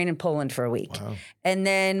in Ukraine and Poland for a week. Wow. And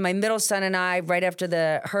then my middle son and I, right after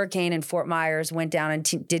the hurricane in Fort Myers, went down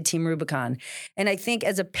and did Team Rubicon. And I think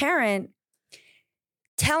as a parent,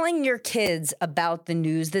 telling your kids about the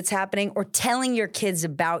news that's happening or telling your kids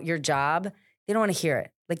about your job, they don't want to hear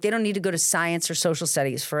it. Like they don't need to go to science or social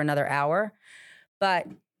studies for another hour. But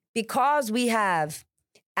because we have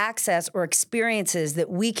access or experiences that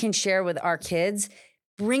we can share with our kids,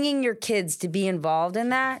 bringing your kids to be involved in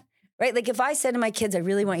that, right? Like if I said to my kids, I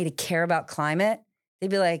really want you to care about climate, they'd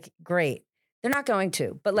be like, great. They're not going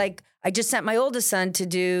to. But like I just sent my oldest son to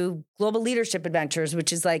do Global Leadership Adventures,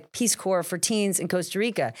 which is like Peace Corps for teens in Costa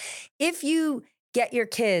Rica. If you get your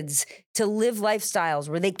kids to live lifestyles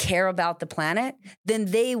where they care about the planet, then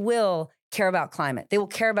they will care about climate. They will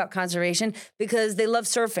care about conservation because they love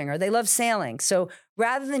surfing or they love sailing. So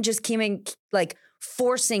rather than just keeping like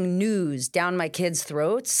forcing news down my kids'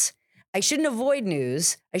 throats, I shouldn't avoid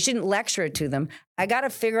news. I shouldn't lecture it to them. I got to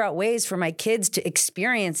figure out ways for my kids to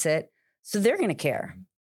experience it so they're going to care.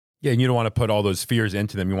 Yeah, and you don't want to put all those fears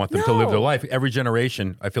into them. You want them to live their life. Every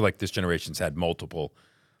generation, I feel like this generation's had multiple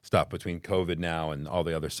stuff between COVID now and all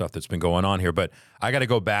the other stuff that's been going on here. But I got to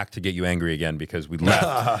go back to get you angry again because we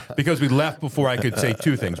left. Because we left before I could say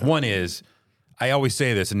 2 things. One is, I always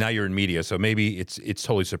say this, and now you're in media, so maybe it's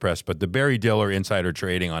totally suppressed, but the Barry Diller insider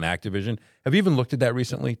trading on Activision, have you even looked at that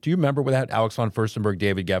recently? Do you remember with that Alex von Furstenberg,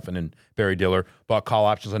 David Geffen, and Barry Diller bought call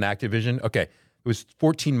options on Activision? Okay, it was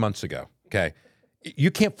 14 months ago, okay? You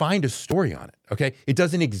can't find a story on it, okay? It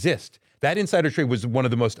doesn't exist. That insider trade was one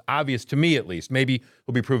of the most obvious, to me at least. Maybe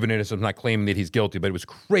he'll be proven innocent. I'm not claiming that he's guilty, but it was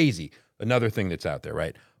crazy. Another thing that's out there,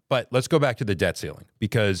 right? But let's go back to the debt ceiling,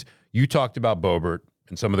 because you talked about Boebert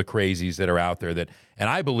and some of the crazies that are out there and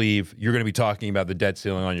I believe you're going to be talking about the debt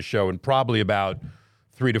ceiling on your show in probably about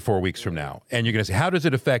 3 to 4 weeks from now. And you're going to say, how does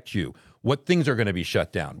it affect you? What things are going to be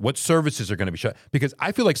shut down? What services are going to be shut? Because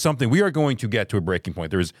I feel like we are going to get to a breaking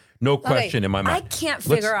point. There is no question in my mind. I can't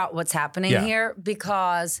figure out what's happening here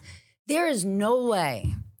because there is no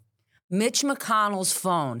way Mitch McConnell's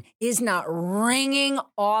phone is not ringing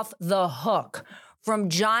off the hook from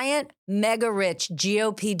giant, mega rich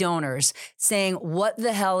GOP donors saying, what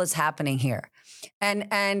the hell is happening here?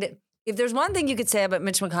 And if there's one thing you could say about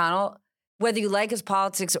Mitch McConnell, whether you like his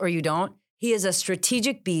politics or you don't, he is a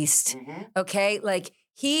strategic beast, okay? Like,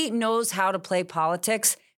 he knows how to play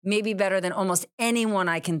politics maybe better than almost anyone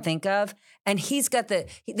I can think of. And he's got the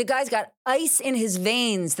guy's got ice in his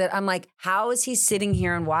veins that I'm like, how is he sitting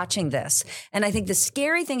here and watching this? And I think the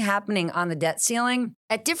scary thing happening on the debt ceiling,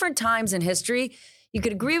 at different times in history, you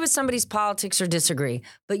could agree with somebody's politics or disagree,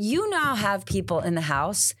 but you now have people in the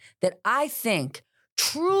House that I think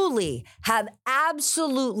truly have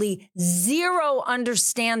absolutely zero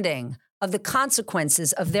understanding of the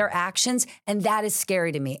consequences of their actions, and that is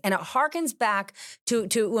scary to me. And it harkens back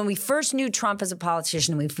to when we first knew Trump as a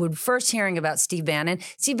politician. We were first hearing about Steve Bannon.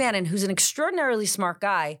 Steve Bannon, who's an extraordinarily smart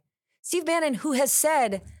guy. Steve Bannon, who has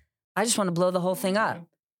said, I just want to blow the whole thing up.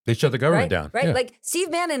 They shut the government down. Right? Yeah. Like,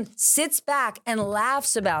 Steve Bannon sits back and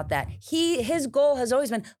laughs about that. His goal has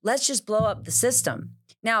always been, let's just blow up the system.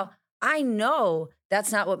 Now, I know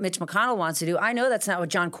that's not what Mitch McConnell wants to do. I know that's not what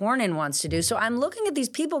John Cornyn wants to do. So I'm looking at these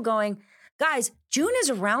people going, guys, June is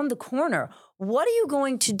around the corner. What are you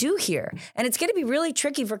going to do here? And it's going to be really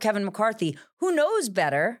tricky for Kevin McCarthy, who knows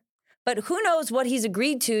better, but who knows what he's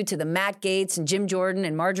agreed to the Matt Gaetz and Jim Jordan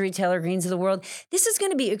and Marjorie Taylor Greens of the world. This is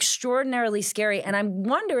going to be extraordinarily scary. And I'm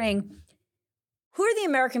wondering, who are the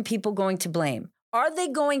American people going to blame? Are they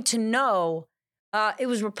going to know it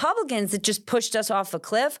was Republicans that just pushed us off a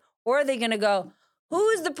cliff? Or are they going to go, who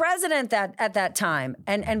is the president at that time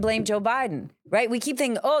and blame Joe Biden, right? We keep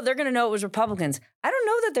thinking, oh, they're going to know it was Republicans. I don't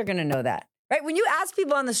know that they're going to know that, right? When you ask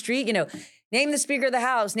people on the street, name the Speaker of the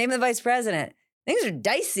House, name the Vice President, things are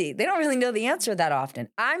dicey. They don't really know the answer that often.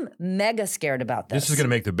 I'm mega scared about this. This is going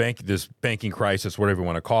to make this banking crisis, whatever you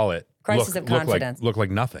want to call it, crisis of confidence, look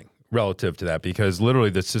like nothing relative to that, because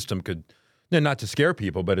literally the system could, not to scare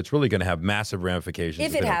people, but it's really going to have massive ramifications.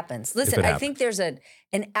 If it happens. Listen, I think there's an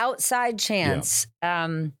outside chance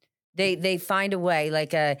they find a way.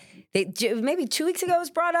 Like maybe 2 weeks ago it was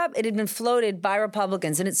brought up. It had been floated by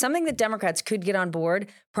Republicans, and it's something that Democrats could get on board,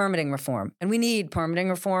 permitting reform. And we need permitting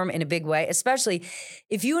reform in a big way, especially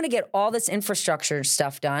if you want to get all this infrastructure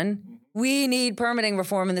stuff done. We need permitting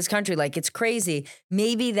reform in this country. Like, it's crazy.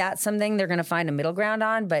 Maybe that's something they're going to find a middle ground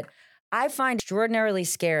on, but I find extraordinarily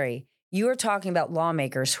scary. You are talking about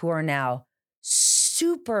lawmakers who are now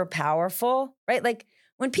super powerful, right? Like,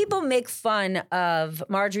 when people make fun of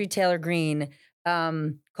Marjorie Taylor Greene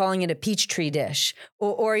calling it a Peachtree dish,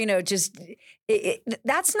 or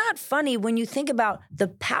that's not funny when you think about the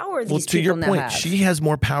power these people now have. To your point, she has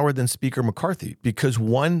more power than Speaker McCarthy, because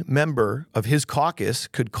one member of his caucus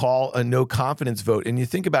could call a no confidence vote. And you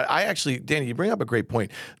think about it, Danny, you bring up a great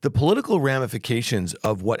point. The political ramifications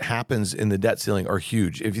of what happens in the debt ceiling are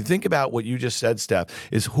huge. If you think about what you just said, Steph,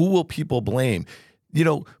 is who will people blame?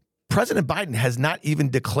 President Biden has not even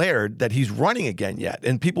declared that he's running again yet.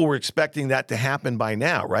 And people were expecting that to happen by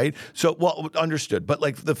now, right? So, understood. But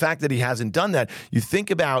like the fact that he hasn't done that, you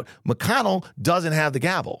think about McConnell doesn't have the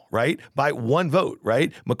gavel, right? By one vote,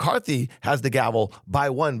 right? McCarthy has the gavel by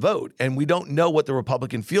one vote. And we don't know what the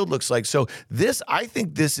Republican field looks like. So I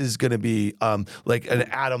think this is going to be like an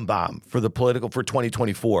atom bomb for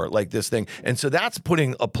 2024, like this thing. And so that's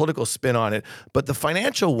putting a political spin on it. But the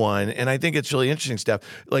financial one, and I think it's really interesting, Steph,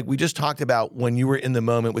 like we just talked about when you were in the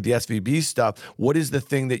moment with the SVB stuff, what is the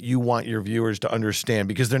thing that you want your viewers to understand?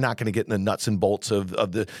 Because they're not going to get in the nuts and bolts of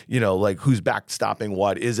the, like who's backstopping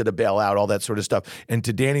what, is it a bailout, all that sort of stuff. And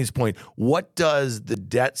to Danny's point, what does the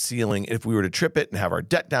debt ceiling, if we were to trip it and have our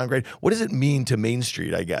debt downgrade, what does it mean to Main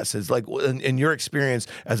Street, I guess? It's like, in your experience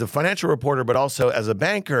as a financial reporter, but also as a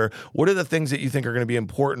banker, what are the things that you think are going to be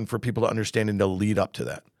important for people to understand and to lead up to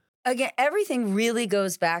that? Again, everything really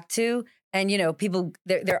goes back to, and people,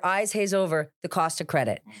 their eyes haze over the cost of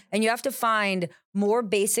credit. And you have to find more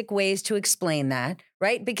basic ways to explain that,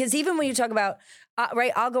 right? Because even when you talk about,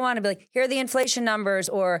 right, I'll go on and be like, here are the inflation numbers,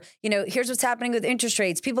 or, here's what's happening with interest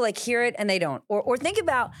rates. People hear it and they don't. Or think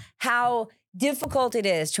about how difficult it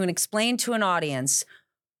is to explain to an audience,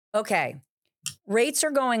 okay, rates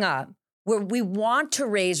are going up, where we want to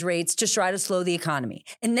raise rates to try to slow the economy.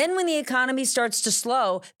 And then when the economy starts to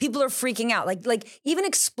slow, people are freaking out. Like even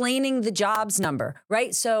explaining the jobs number,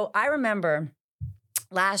 right? So I remember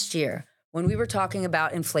last year when we were talking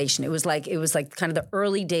about inflation, it was like kind of the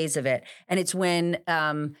early days of it. And it's when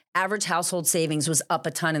average household savings was up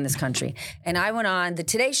a ton in this country. And I went on the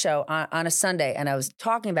Today Show on a Sunday, and I was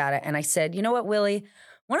talking about it. And I said, you know what, Willie?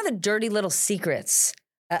 One of the dirty little secrets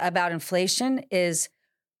about inflation is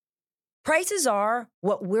prices are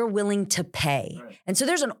what we're willing to pay. Right. And so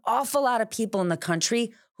there's an awful lot of people in the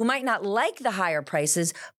country who might not like the higher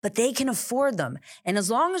prices, but they can afford them. And as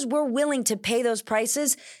long as we're willing to pay those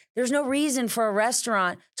prices, there's no reason for a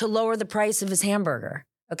restaurant to lower the price of his hamburger,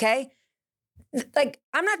 okay? Like,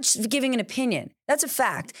 I'm not just giving an opinion. That's a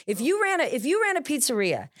fact. If you ran a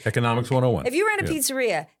pizzeria. Economics 101. If you ran a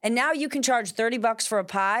pizzeria and now you can charge $30 for a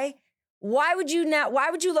pie, why would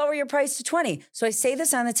you lower your price to 20? So I say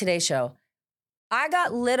this on the Today Show. I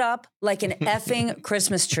got lit up like an effing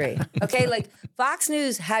Christmas tree. Okay, like Fox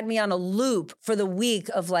News had me on a loop for the week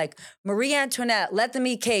of like Marie Antoinette, let them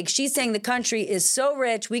eat cake. She's saying the country is so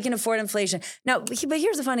rich, we can afford inflation. Now, but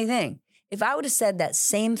here's the funny thing. If I would have said that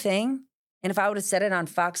same thing, and if I would have said it on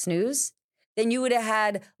Fox News, then you would have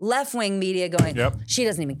had left-wing media going, she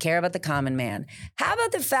doesn't even care about the common man. How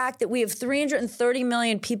about the fact that we have 330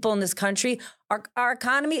 million people in this country? Our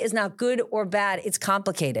economy is not good or bad. It's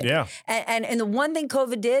complicated. Yeah. And the one thing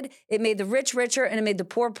COVID did, it made the rich richer and it made the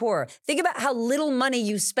poor poorer. Think about how little money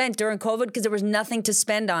you spent during COVID because there was nothing to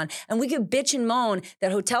spend on. And we could bitch and moan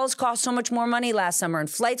that hotels cost so much more money last summer and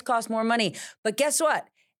flights cost more money. But guess what?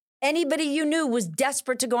 Anybody you knew was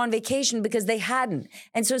desperate to go on vacation because they hadn't.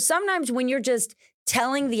 And so sometimes when you're just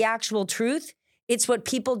telling the actual truth, it's what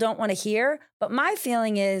people don't want to hear. But my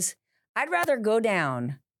feeling is I'd rather go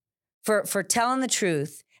down for telling the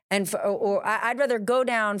truth or I'd rather go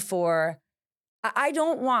down for, I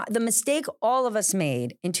don't want, the mistake all of us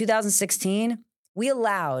made in 2016, we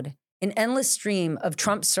allowed an endless stream of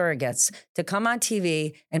Trump surrogates to come on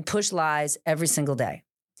TV and push lies every single day.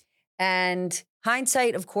 And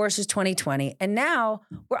hindsight, of course, is 2020. And now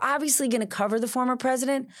we're obviously going to cover the former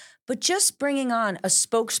president, but just bringing on a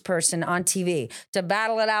spokesperson on TV to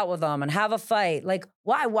battle it out with them and have a fight. Like,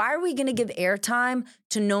 why? Why are we going to give airtime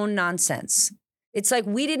to known nonsense? It's like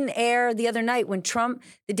we didn't air the other night when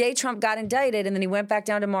the day Trump got indicted and then he went back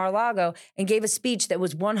down to Mar-a-Lago and gave a speech that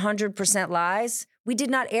was 100% lies. We did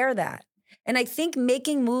not air that. And I think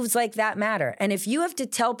making moves like that matter. And if you have to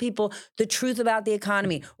tell people the truth about the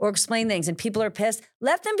economy or explain things and people are pissed,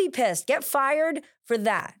 let them be pissed. Get fired for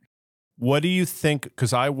that. What do you think?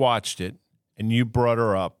 Because I watched it and you brought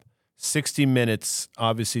her up. 60 Minutes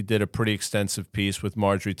obviously did a pretty extensive piece with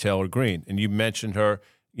Marjorie Taylor Greene. And you mentioned her,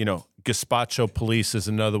 Gazpacho Police is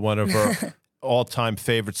another one of her all-time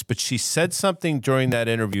favorites. But she said something during that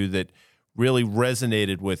interview that really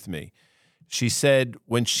resonated with me. She said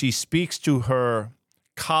when she speaks to her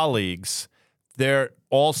colleagues, they're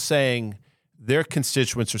all saying, their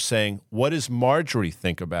constituents are saying, what does Marjorie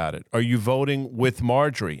think about it? Are you voting with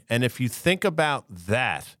Marjorie? And if you think about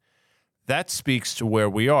that, that speaks to where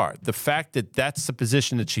we are. The fact that that's the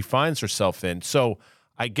position that she finds herself in. So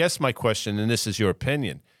I guess my question, and this is your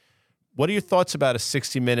opinion, what are your thoughts about a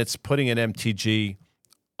 60 Minutes putting an MTG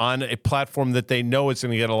on a platform that they know is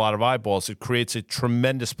going to get a lot of eyeballs? It creates a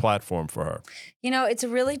tremendous platform for her. It's a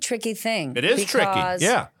really tricky thing. It is tricky,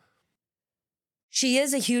 yeah. She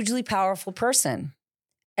is a hugely powerful person.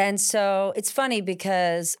 And so it's funny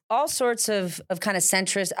because all sorts of kind of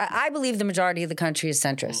centrist, I believe the majority of the country is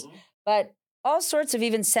centrist, but all sorts of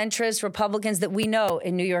even centrist Republicans that we know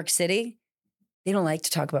in New York City, they don't like to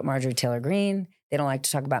talk about Marjorie Taylor Greene. They don't like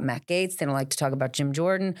to talk about Matt Gaetz. They don't like to talk about Jim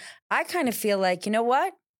Jordan. I kind of feel like, you know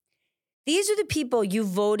what? These are the people you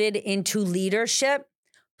voted into leadership.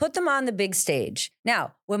 Put them on the big stage.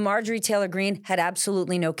 Now, when Marjorie Taylor Greene had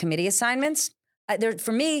absolutely no committee assignments,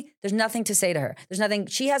 for me, there's nothing to say to her. There's nothing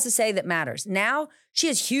she has to say that matters. Now, she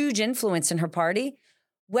has huge influence in her party.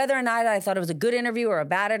 Whether or not I thought it was a good interview or a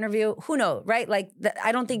bad interview, who knows, right? Like,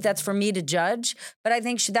 I don't think that's for me to judge. But I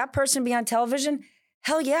think, should that person be on television?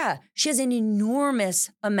 Hell yeah, she has an enormous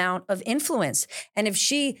amount of influence. And if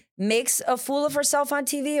she makes a fool of herself on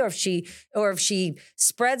TV or if she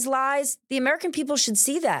spreads lies, the American people should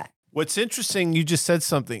see that. What's interesting, you just said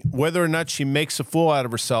something, whether or not she makes a fool out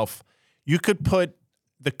of herself, you could put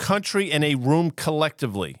the country in a room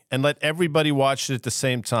collectively and let everybody watch it at the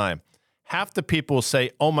same time. Half the people will say,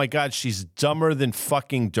 oh my God, she's dumber than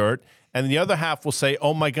fucking dirt. And the other half will say,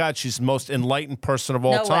 oh my God, she's the most enlightened person of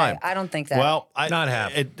all time. No way. I don't think that. Well, not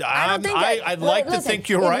half. I'd like to think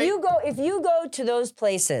you're right. If you go to those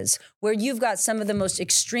places where you've got some of the most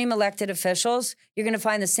extreme elected officials, you're going to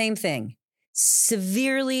find the same thing.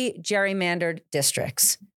 Severely gerrymandered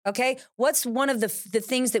districts. Okay? What's one of the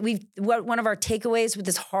things that one of our takeaways with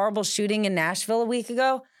this horrible shooting in Nashville a week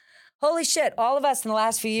ago? holy shit, all of us in the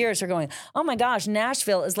last few years are going, oh my gosh,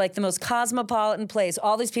 Nashville is like the most cosmopolitan place.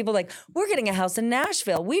 All these people like, we're getting a house in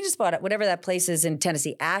Nashville. We just bought it, whatever that place is in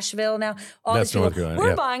Tennessee, Asheville now. All That's these people, North Carolina,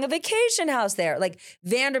 we're buying a vacation house there. Like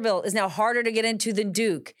Vanderbilt is now harder to get into than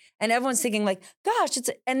Duke. And everyone's thinking like, gosh,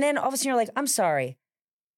 and then all of a sudden you're like, I'm sorry,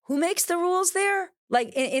 who makes the rules there?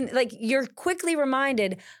 Like, like you're quickly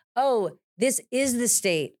reminded, oh, this is the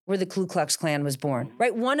state where the Ku Klux Klan was born,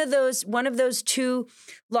 right? One of those two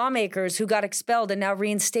lawmakers who got expelled and now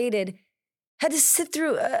reinstated had to sit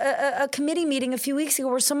through a committee meeting a few weeks ago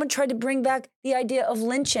where someone tried to bring back the idea of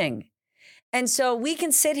lynching. And so we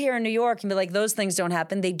can sit here in New York and be like, those things don't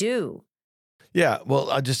happen. They do. Yeah, well,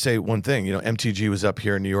 I'll just say one thing. MTG was up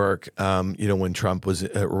here in New York, when Trump was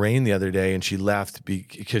reigned the other day, and she left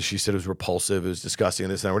because she said it was repulsive, it was disgusting,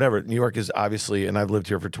 this and that, whatever. New York is obviously, and I've lived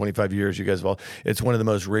here for 25 years, you guys have all, it's one of the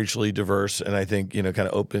most racially diverse and I think, kind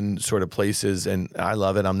of open sort of places, and I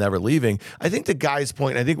love it. I'm never leaving. I think the guy's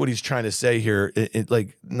point, I think what he's trying to say here,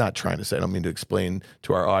 not trying to say, I don't mean to explain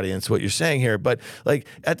to our audience what you're saying here, but like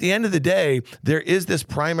at the end of the day, there is this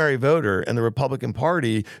primary voter in the Republican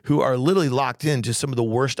Party who are literally locked into some of the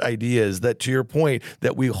worst ideas that, to your point,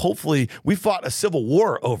 that we fought a civil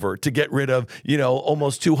war over to get rid of,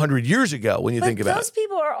 almost 200 years ago when you think about it. Those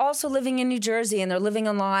people are also living in New Jersey and they're living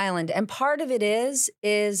on Long Island. And part of it is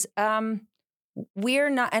we're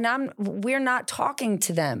not talking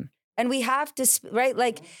to them. And we have to, right?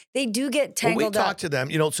 Like they do get tangled up. We talk to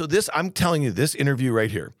them, so I'm telling you, this interview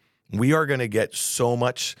right here, we are going to get so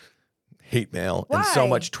much hate mail and so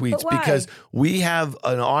much tweets because we have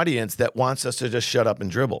an audience that wants us to just shut up and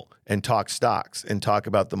dribble and talk stocks and talk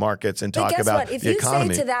about the markets and talk about the economy. If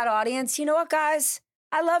you say to that audience, you know what, guys,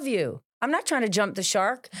 I love you. I'm not trying to jump the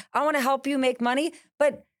shark. I want to help you make money,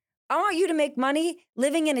 but I want you to make money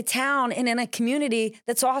living in a town and in a community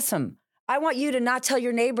that's awesome. I want you to not tell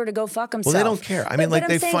your neighbor to go fuck himself. Well, they don't care. I mean,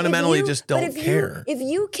 they fundamentally just don't care. If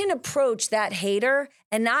you can approach that hater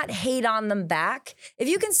and not hate on them back, if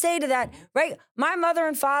you can say to that, right, my mother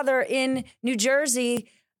and father in New Jersey,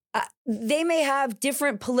 they may have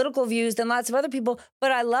different political views than lots of other people,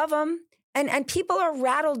 but I love them. And people are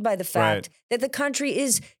rattled by the fact that the country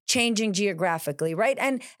is changing geographically, right?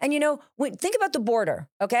 And think about the border,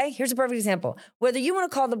 okay? Here's a perfect example. Whether you want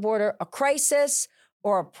to call the border a crisis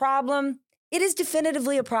or a problem, it is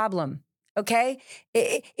definitively a problem, okay?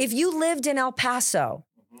 If you lived in El Paso,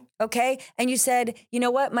 okay, and you said, you know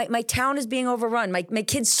what, my town is being overrun, my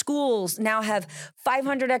kids' schools now have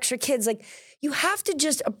 500 extra kids, like, you have to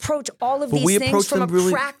just approach all of these things from a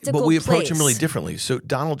practical place. But we approach them really differently. So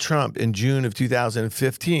Donald Trump in June of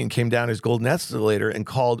 2015 came down his golden escalator and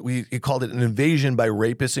he called it an invasion by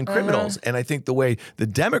rapists and criminals. And I think the way the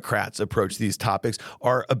Democrats approach these topics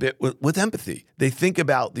are a bit with empathy. They think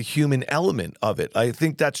about the human element of it. I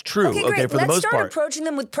think that's true. Okay, great. For the most part. Let's start approaching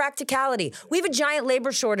them with practicality. We have a giant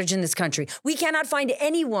labor shortage in this country. We cannot find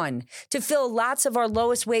anyone to fill lots of our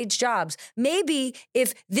lowest wage jobs. Maybe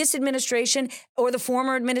if this administration or the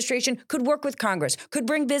former administration could work with Congress, could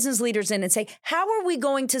bring business leaders in and say, how are we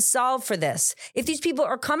going to solve for this? If these people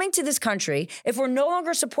are coming to this country, if we're no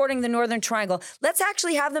longer supporting the Northern Triangle, let's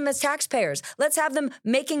actually have them as taxpayers. Let's have them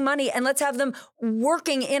making money and let's have them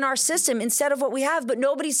working in our system instead of what we have, but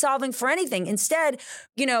nobody's solving for anything. Instead,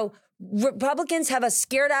 Republicans have us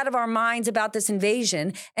scared out of our minds about this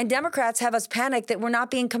invasion, and Democrats have us panicked that we're not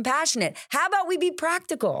being compassionate. How about we be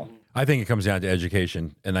practical? I think it comes down to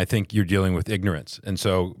education, and I think you're dealing with ignorance. And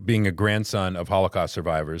so being a grandson of Holocaust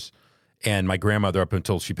survivors, and my grandmother up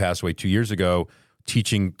until she passed away 2 years ago,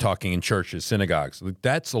 talking in churches, synagogues,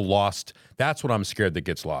 that's what I'm scared that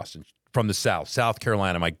gets lost. From the South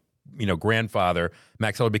Carolina, my grandfather,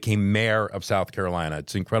 Max Heller, became mayor of South Carolina.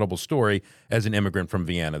 It's an incredible story as an immigrant from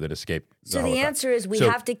Vienna that escaped. So the answer is we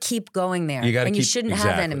have to keep going there, you shouldn't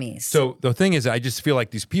have enemies. So the thing is, I just feel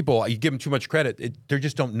like these people, you give them too much credit, they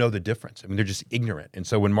just don't know the difference. I mean, they're just ignorant. And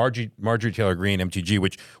so when Marjorie Taylor Greene, MTG,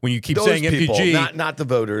 which when you keep saying people, MTG, not the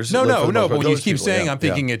voters. No. But when you keep saying, I'm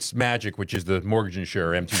thinking it's Magic, which is the mortgage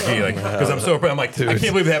insurer, MTG, because I'm so proud. I'm like, I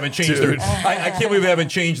can't believe they haven't changed I can't believe they haven't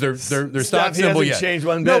changed their stock symbol yet. Changed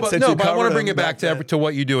one bit but I want to bring it back to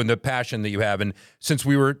what you do and the passion that you have. And since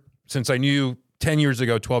I knew you 10 years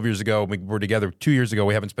ago, 12 years ago, we were together 2 years ago,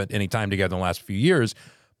 we haven't spent any time together in the last few years,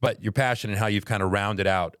 but your passion and how you've kind of rounded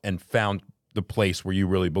out and found the place where you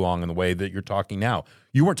really belong in the way that you're talking now.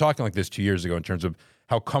 You weren't talking like this 2 years ago in terms of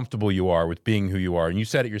how comfortable you are with being who you are. And you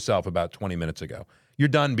said it yourself about 20 minutes ago. You're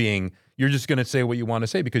done you're just going to say what you want to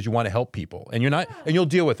say because you want to help people and you're not, and you'll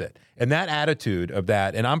deal with it. And that attitude of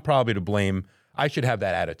that, and I'm probably to blame I should have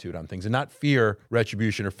that attitude on things and not fear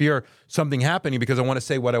retribution or fear something happening because I want to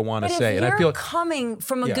say what I want to say. And I feel coming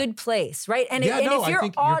from a good place, right? And, Yeah, if your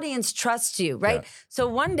audience trusts you, right? Yeah. So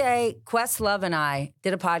one day, Questlove and I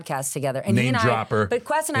did a podcast together. And Name dropper. But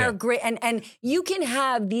Quest and I are great. And you can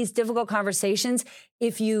have these difficult conversations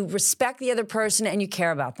if you respect the other person and you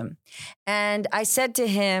care about them. And I said to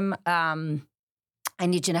him, I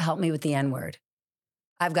need you to help me with the N-word.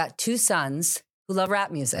 I've got 2 sons who love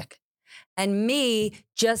rap music. And me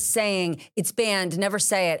just saying it's banned, never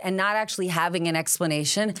say it, and not actually having an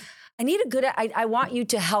explanation. I want you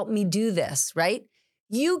to help me do this, right?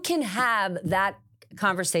 You can have that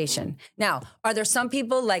conversation. Now, are there some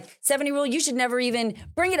people like 70 rule, you should never even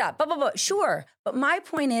bring it up, blah, blah, blah. Sure. But my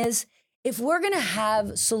point is, if we're going to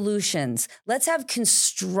have solutions, let's have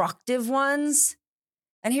constructive ones.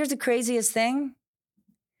 And here's the craziest thing.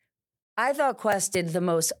 I thought Quest did the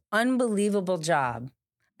most unbelievable job.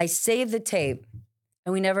 I saved the tape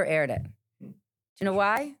and we never aired it. Do you know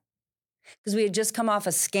why? Because we had just come off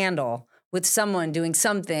a scandal with someone doing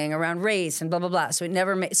something around race and blah, blah, blah. So it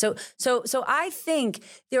never made, so I think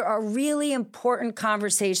there are really important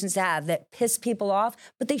conversations to have that piss people off,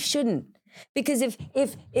 but they shouldn't. Because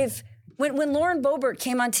when Lauren Boebert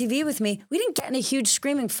came on TV with me, we didn't get in a huge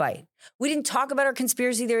screaming fight. We didn't talk about our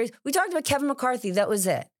conspiracy theories. We talked about Kevin McCarthy. That was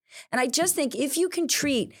it. And I just think if you can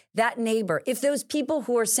treat that neighbor, if those people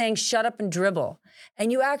who are saying shut up and dribble,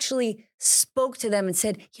 and you actually spoke to them and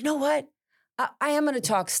said, you know what? I am going to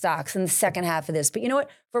talk stocks in the second half of this, but you know what?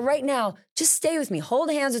 For right now, just stay with me,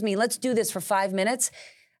 hold hands with me. Let's do this for 5 minutes.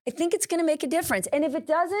 I think it's going to make a difference. And if it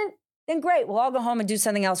doesn't, then great. We'll all go home and do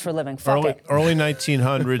something else for a living. Fuck it. Early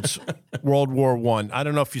 1900s, World War I. I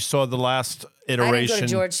don't know if you saw the last iteration. I didn't go to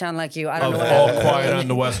Georgetown like you. I don't know what All Quiet on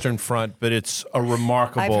the Western Front, but it's a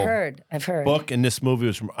remarkable I've heard. book. And this movie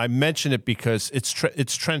was. I mention it because it's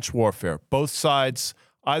trench warfare. Both sides,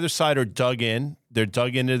 either side, are dug in. They're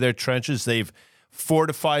dug into their trenches. They've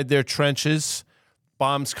fortified their trenches.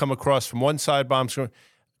 Bombs come across from one side. Bombs from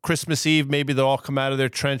Christmas Eve. Maybe they'll all come out of their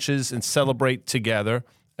trenches and celebrate together.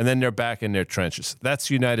 And then they're back in their trenches. That's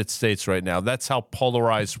the United States right now. That's how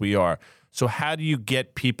polarized we are. So how do you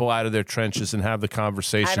get people out of their trenches and have the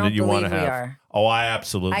conversation that you want to have? Are. Oh, I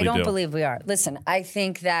absolutely do. I don't believe we are. Listen, I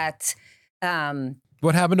think that...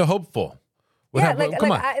 what happened to Hopeful? That's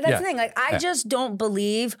the thing. I just don't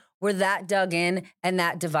believe we're that dug in and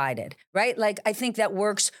that divided, right? Like, I think that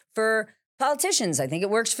works for politicians. I think it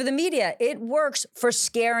works for the media. It works for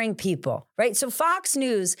scaring people, right? So Fox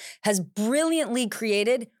News has brilliantly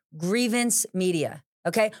created grievance media,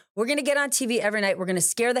 okay? We're going to get on TV every night. We're going to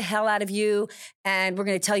scare the hell out of you, and we're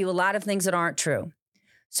going to tell you a lot of things that aren't true.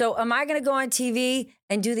 So am I going to go on TV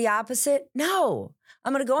and do the opposite? No.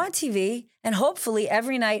 I'm going to go on TV and hopefully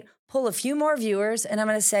every night pull a few more viewers, and I'm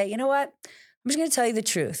going to say, you know what? I'm just going to tell you the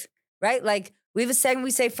truth, right? Like, we have a segment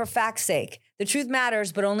we say, for fact's sake. The truth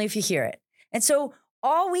matters, but only if you hear it. And so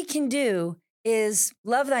all we can do is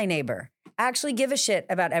love thy neighbor, actually give a shit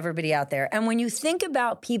about everybody out there. And when you think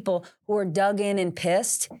about people who are dug in and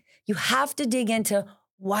pissed, you have to dig into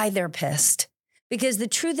why they're pissed. Because the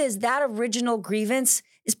truth is that original grievance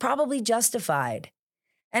is probably justified.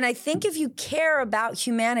 And I think if you care about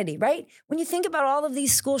humanity, right? When you think about all of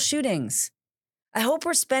these school shootings, I hope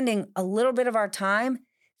we're spending a little bit of our time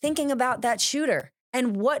thinking about that shooter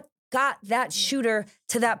and what got that shooter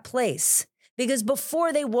to that place. Because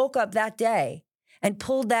before they woke up that day and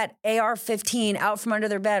pulled that AR-15 out from under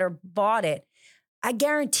their bed or bought it, I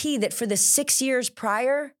guarantee that for the 6 years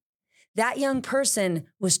prior, that young person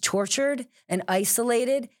was tortured and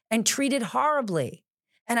isolated and treated horribly.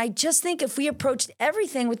 And I just think if we approached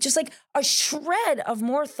everything with just like a shred of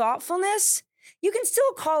more thoughtfulness, you can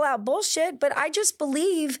still call out bullshit, but I just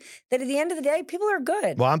believe that at the end of the day, people are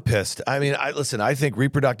good. Well, I'm pissed. I mean, I think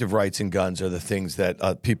reproductive rights and guns are the things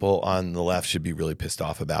that people on the left should be really pissed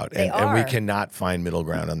off about. And we cannot find middle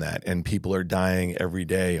ground on that. And people are dying every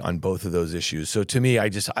day on both of those issues. So to me, I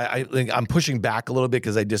think I'm pushing back a little bit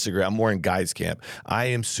because I disagree. I'm more in Guy's camp. I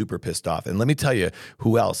am super pissed off. And let me tell you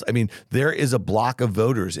who else. I mean, there is a block of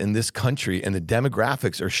voters in this country and the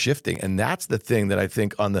demographics are shifting. And that's the thing that I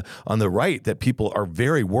think on the right that people are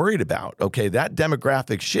very worried about, okay, that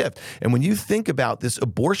demographic shift. And when you think about this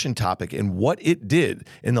abortion topic and what it did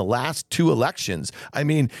in the last 2 elections, I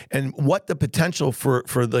mean, and what the potential for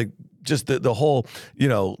the whole,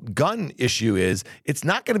 gun issue is, it's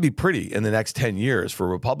not going to be pretty in the next 10 years for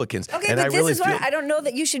Republicans. Okay, and but this is why I don't know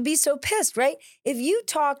that you should be so pissed, right? If you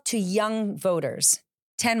talk to young voters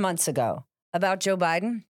 10 months ago about Joe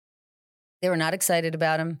Biden, they were not excited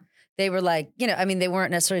about him. They were like, they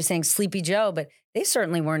weren't necessarily saying Sleepy Joe, but they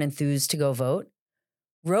certainly weren't enthused to go vote.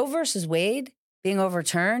 Roe versus Wade being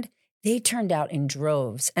overturned, they turned out in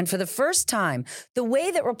droves. And for the first time, the way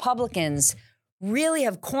that Republicans really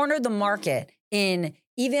have cornered the market in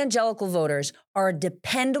evangelical voters are a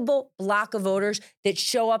dependable block of voters that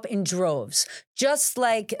show up in droves, just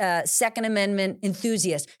like Second Amendment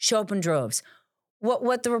enthusiasts show up in droves.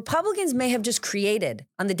 What the Republicans may have just created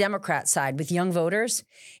on the Democrat side with young voters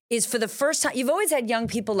is, for the first time, you've always had young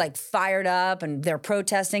people like fired up and they're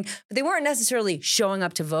protesting, but they weren't necessarily showing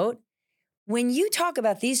up to vote. When you talk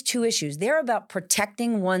about these two issues, they're about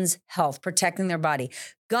protecting one's health, protecting their body.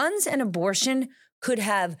 Guns and abortion could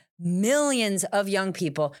have millions of young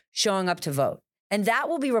people showing up to vote. And that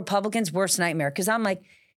will be Republicans' worst nightmare. Because I'm like,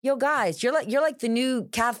 yo, guys, you're like the new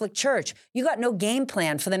Catholic Church. You got no game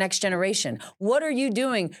plan for the next generation. What are you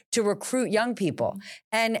doing to recruit young people?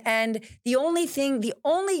 And the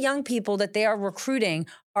only young people that they are recruiting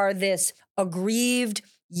are this aggrieved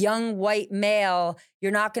young white male.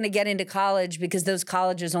 You're not going to get into college because those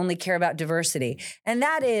colleges only care about diversity. And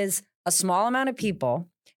that is a small amount of people.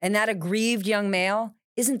 And that aggrieved young male,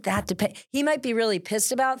 isn't that he might be really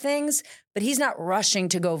pissed about things, but he's not rushing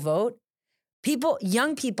to go vote.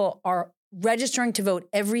 Young people are registering to vote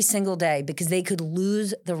every single day because they could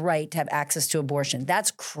lose the right to have access to abortion. That's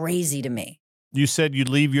crazy to me. You said you'd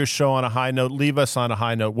leave your show on a high note. Leave us on a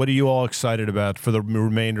high note. What are you all excited about for the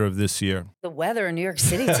remainder of this year? The weather in New York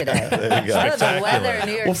City today. There you go. The weather in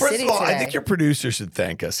New York City. Well, first of all, today. I think your producer should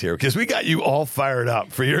thank us here because we got you all fired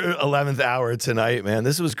up for your 11th hour tonight, man.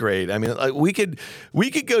 This was great. I mean, like, we could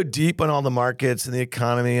go deep on all the markets and the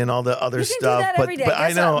economy and all the other stuff. Do that every day. But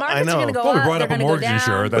I know. We brought up a mortgage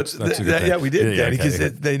insurer. That's a good thing. Yeah, we did, Danny,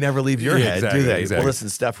 because they never leave your head, exactly, do they? Exactly. Well, listen,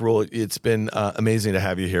 Steph Ruhle, it's been amazing to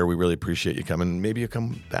have you here. We really appreciate you coming. Maybe you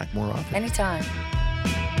come back more often. Anytime.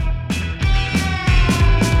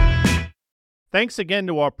 Thanks again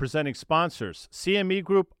to our presenting sponsors, CME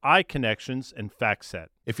Group, iConnections, and FactSet.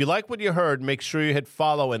 If you like what you heard, make sure you hit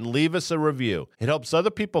follow and leave us a review. It helps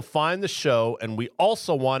other people find the show, and we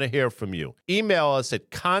also want to hear from you. Email us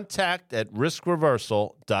at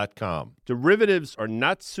contact@riskreversal.com. Derivatives are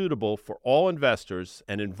not suitable for all investors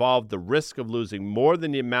and involve the risk of losing more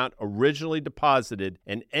than the amount originally deposited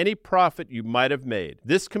and any profit you might have made.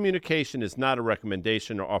 This communication is not a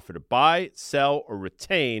recommendation or offer to buy, sell, or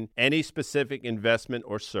retain any specific investment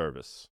or service.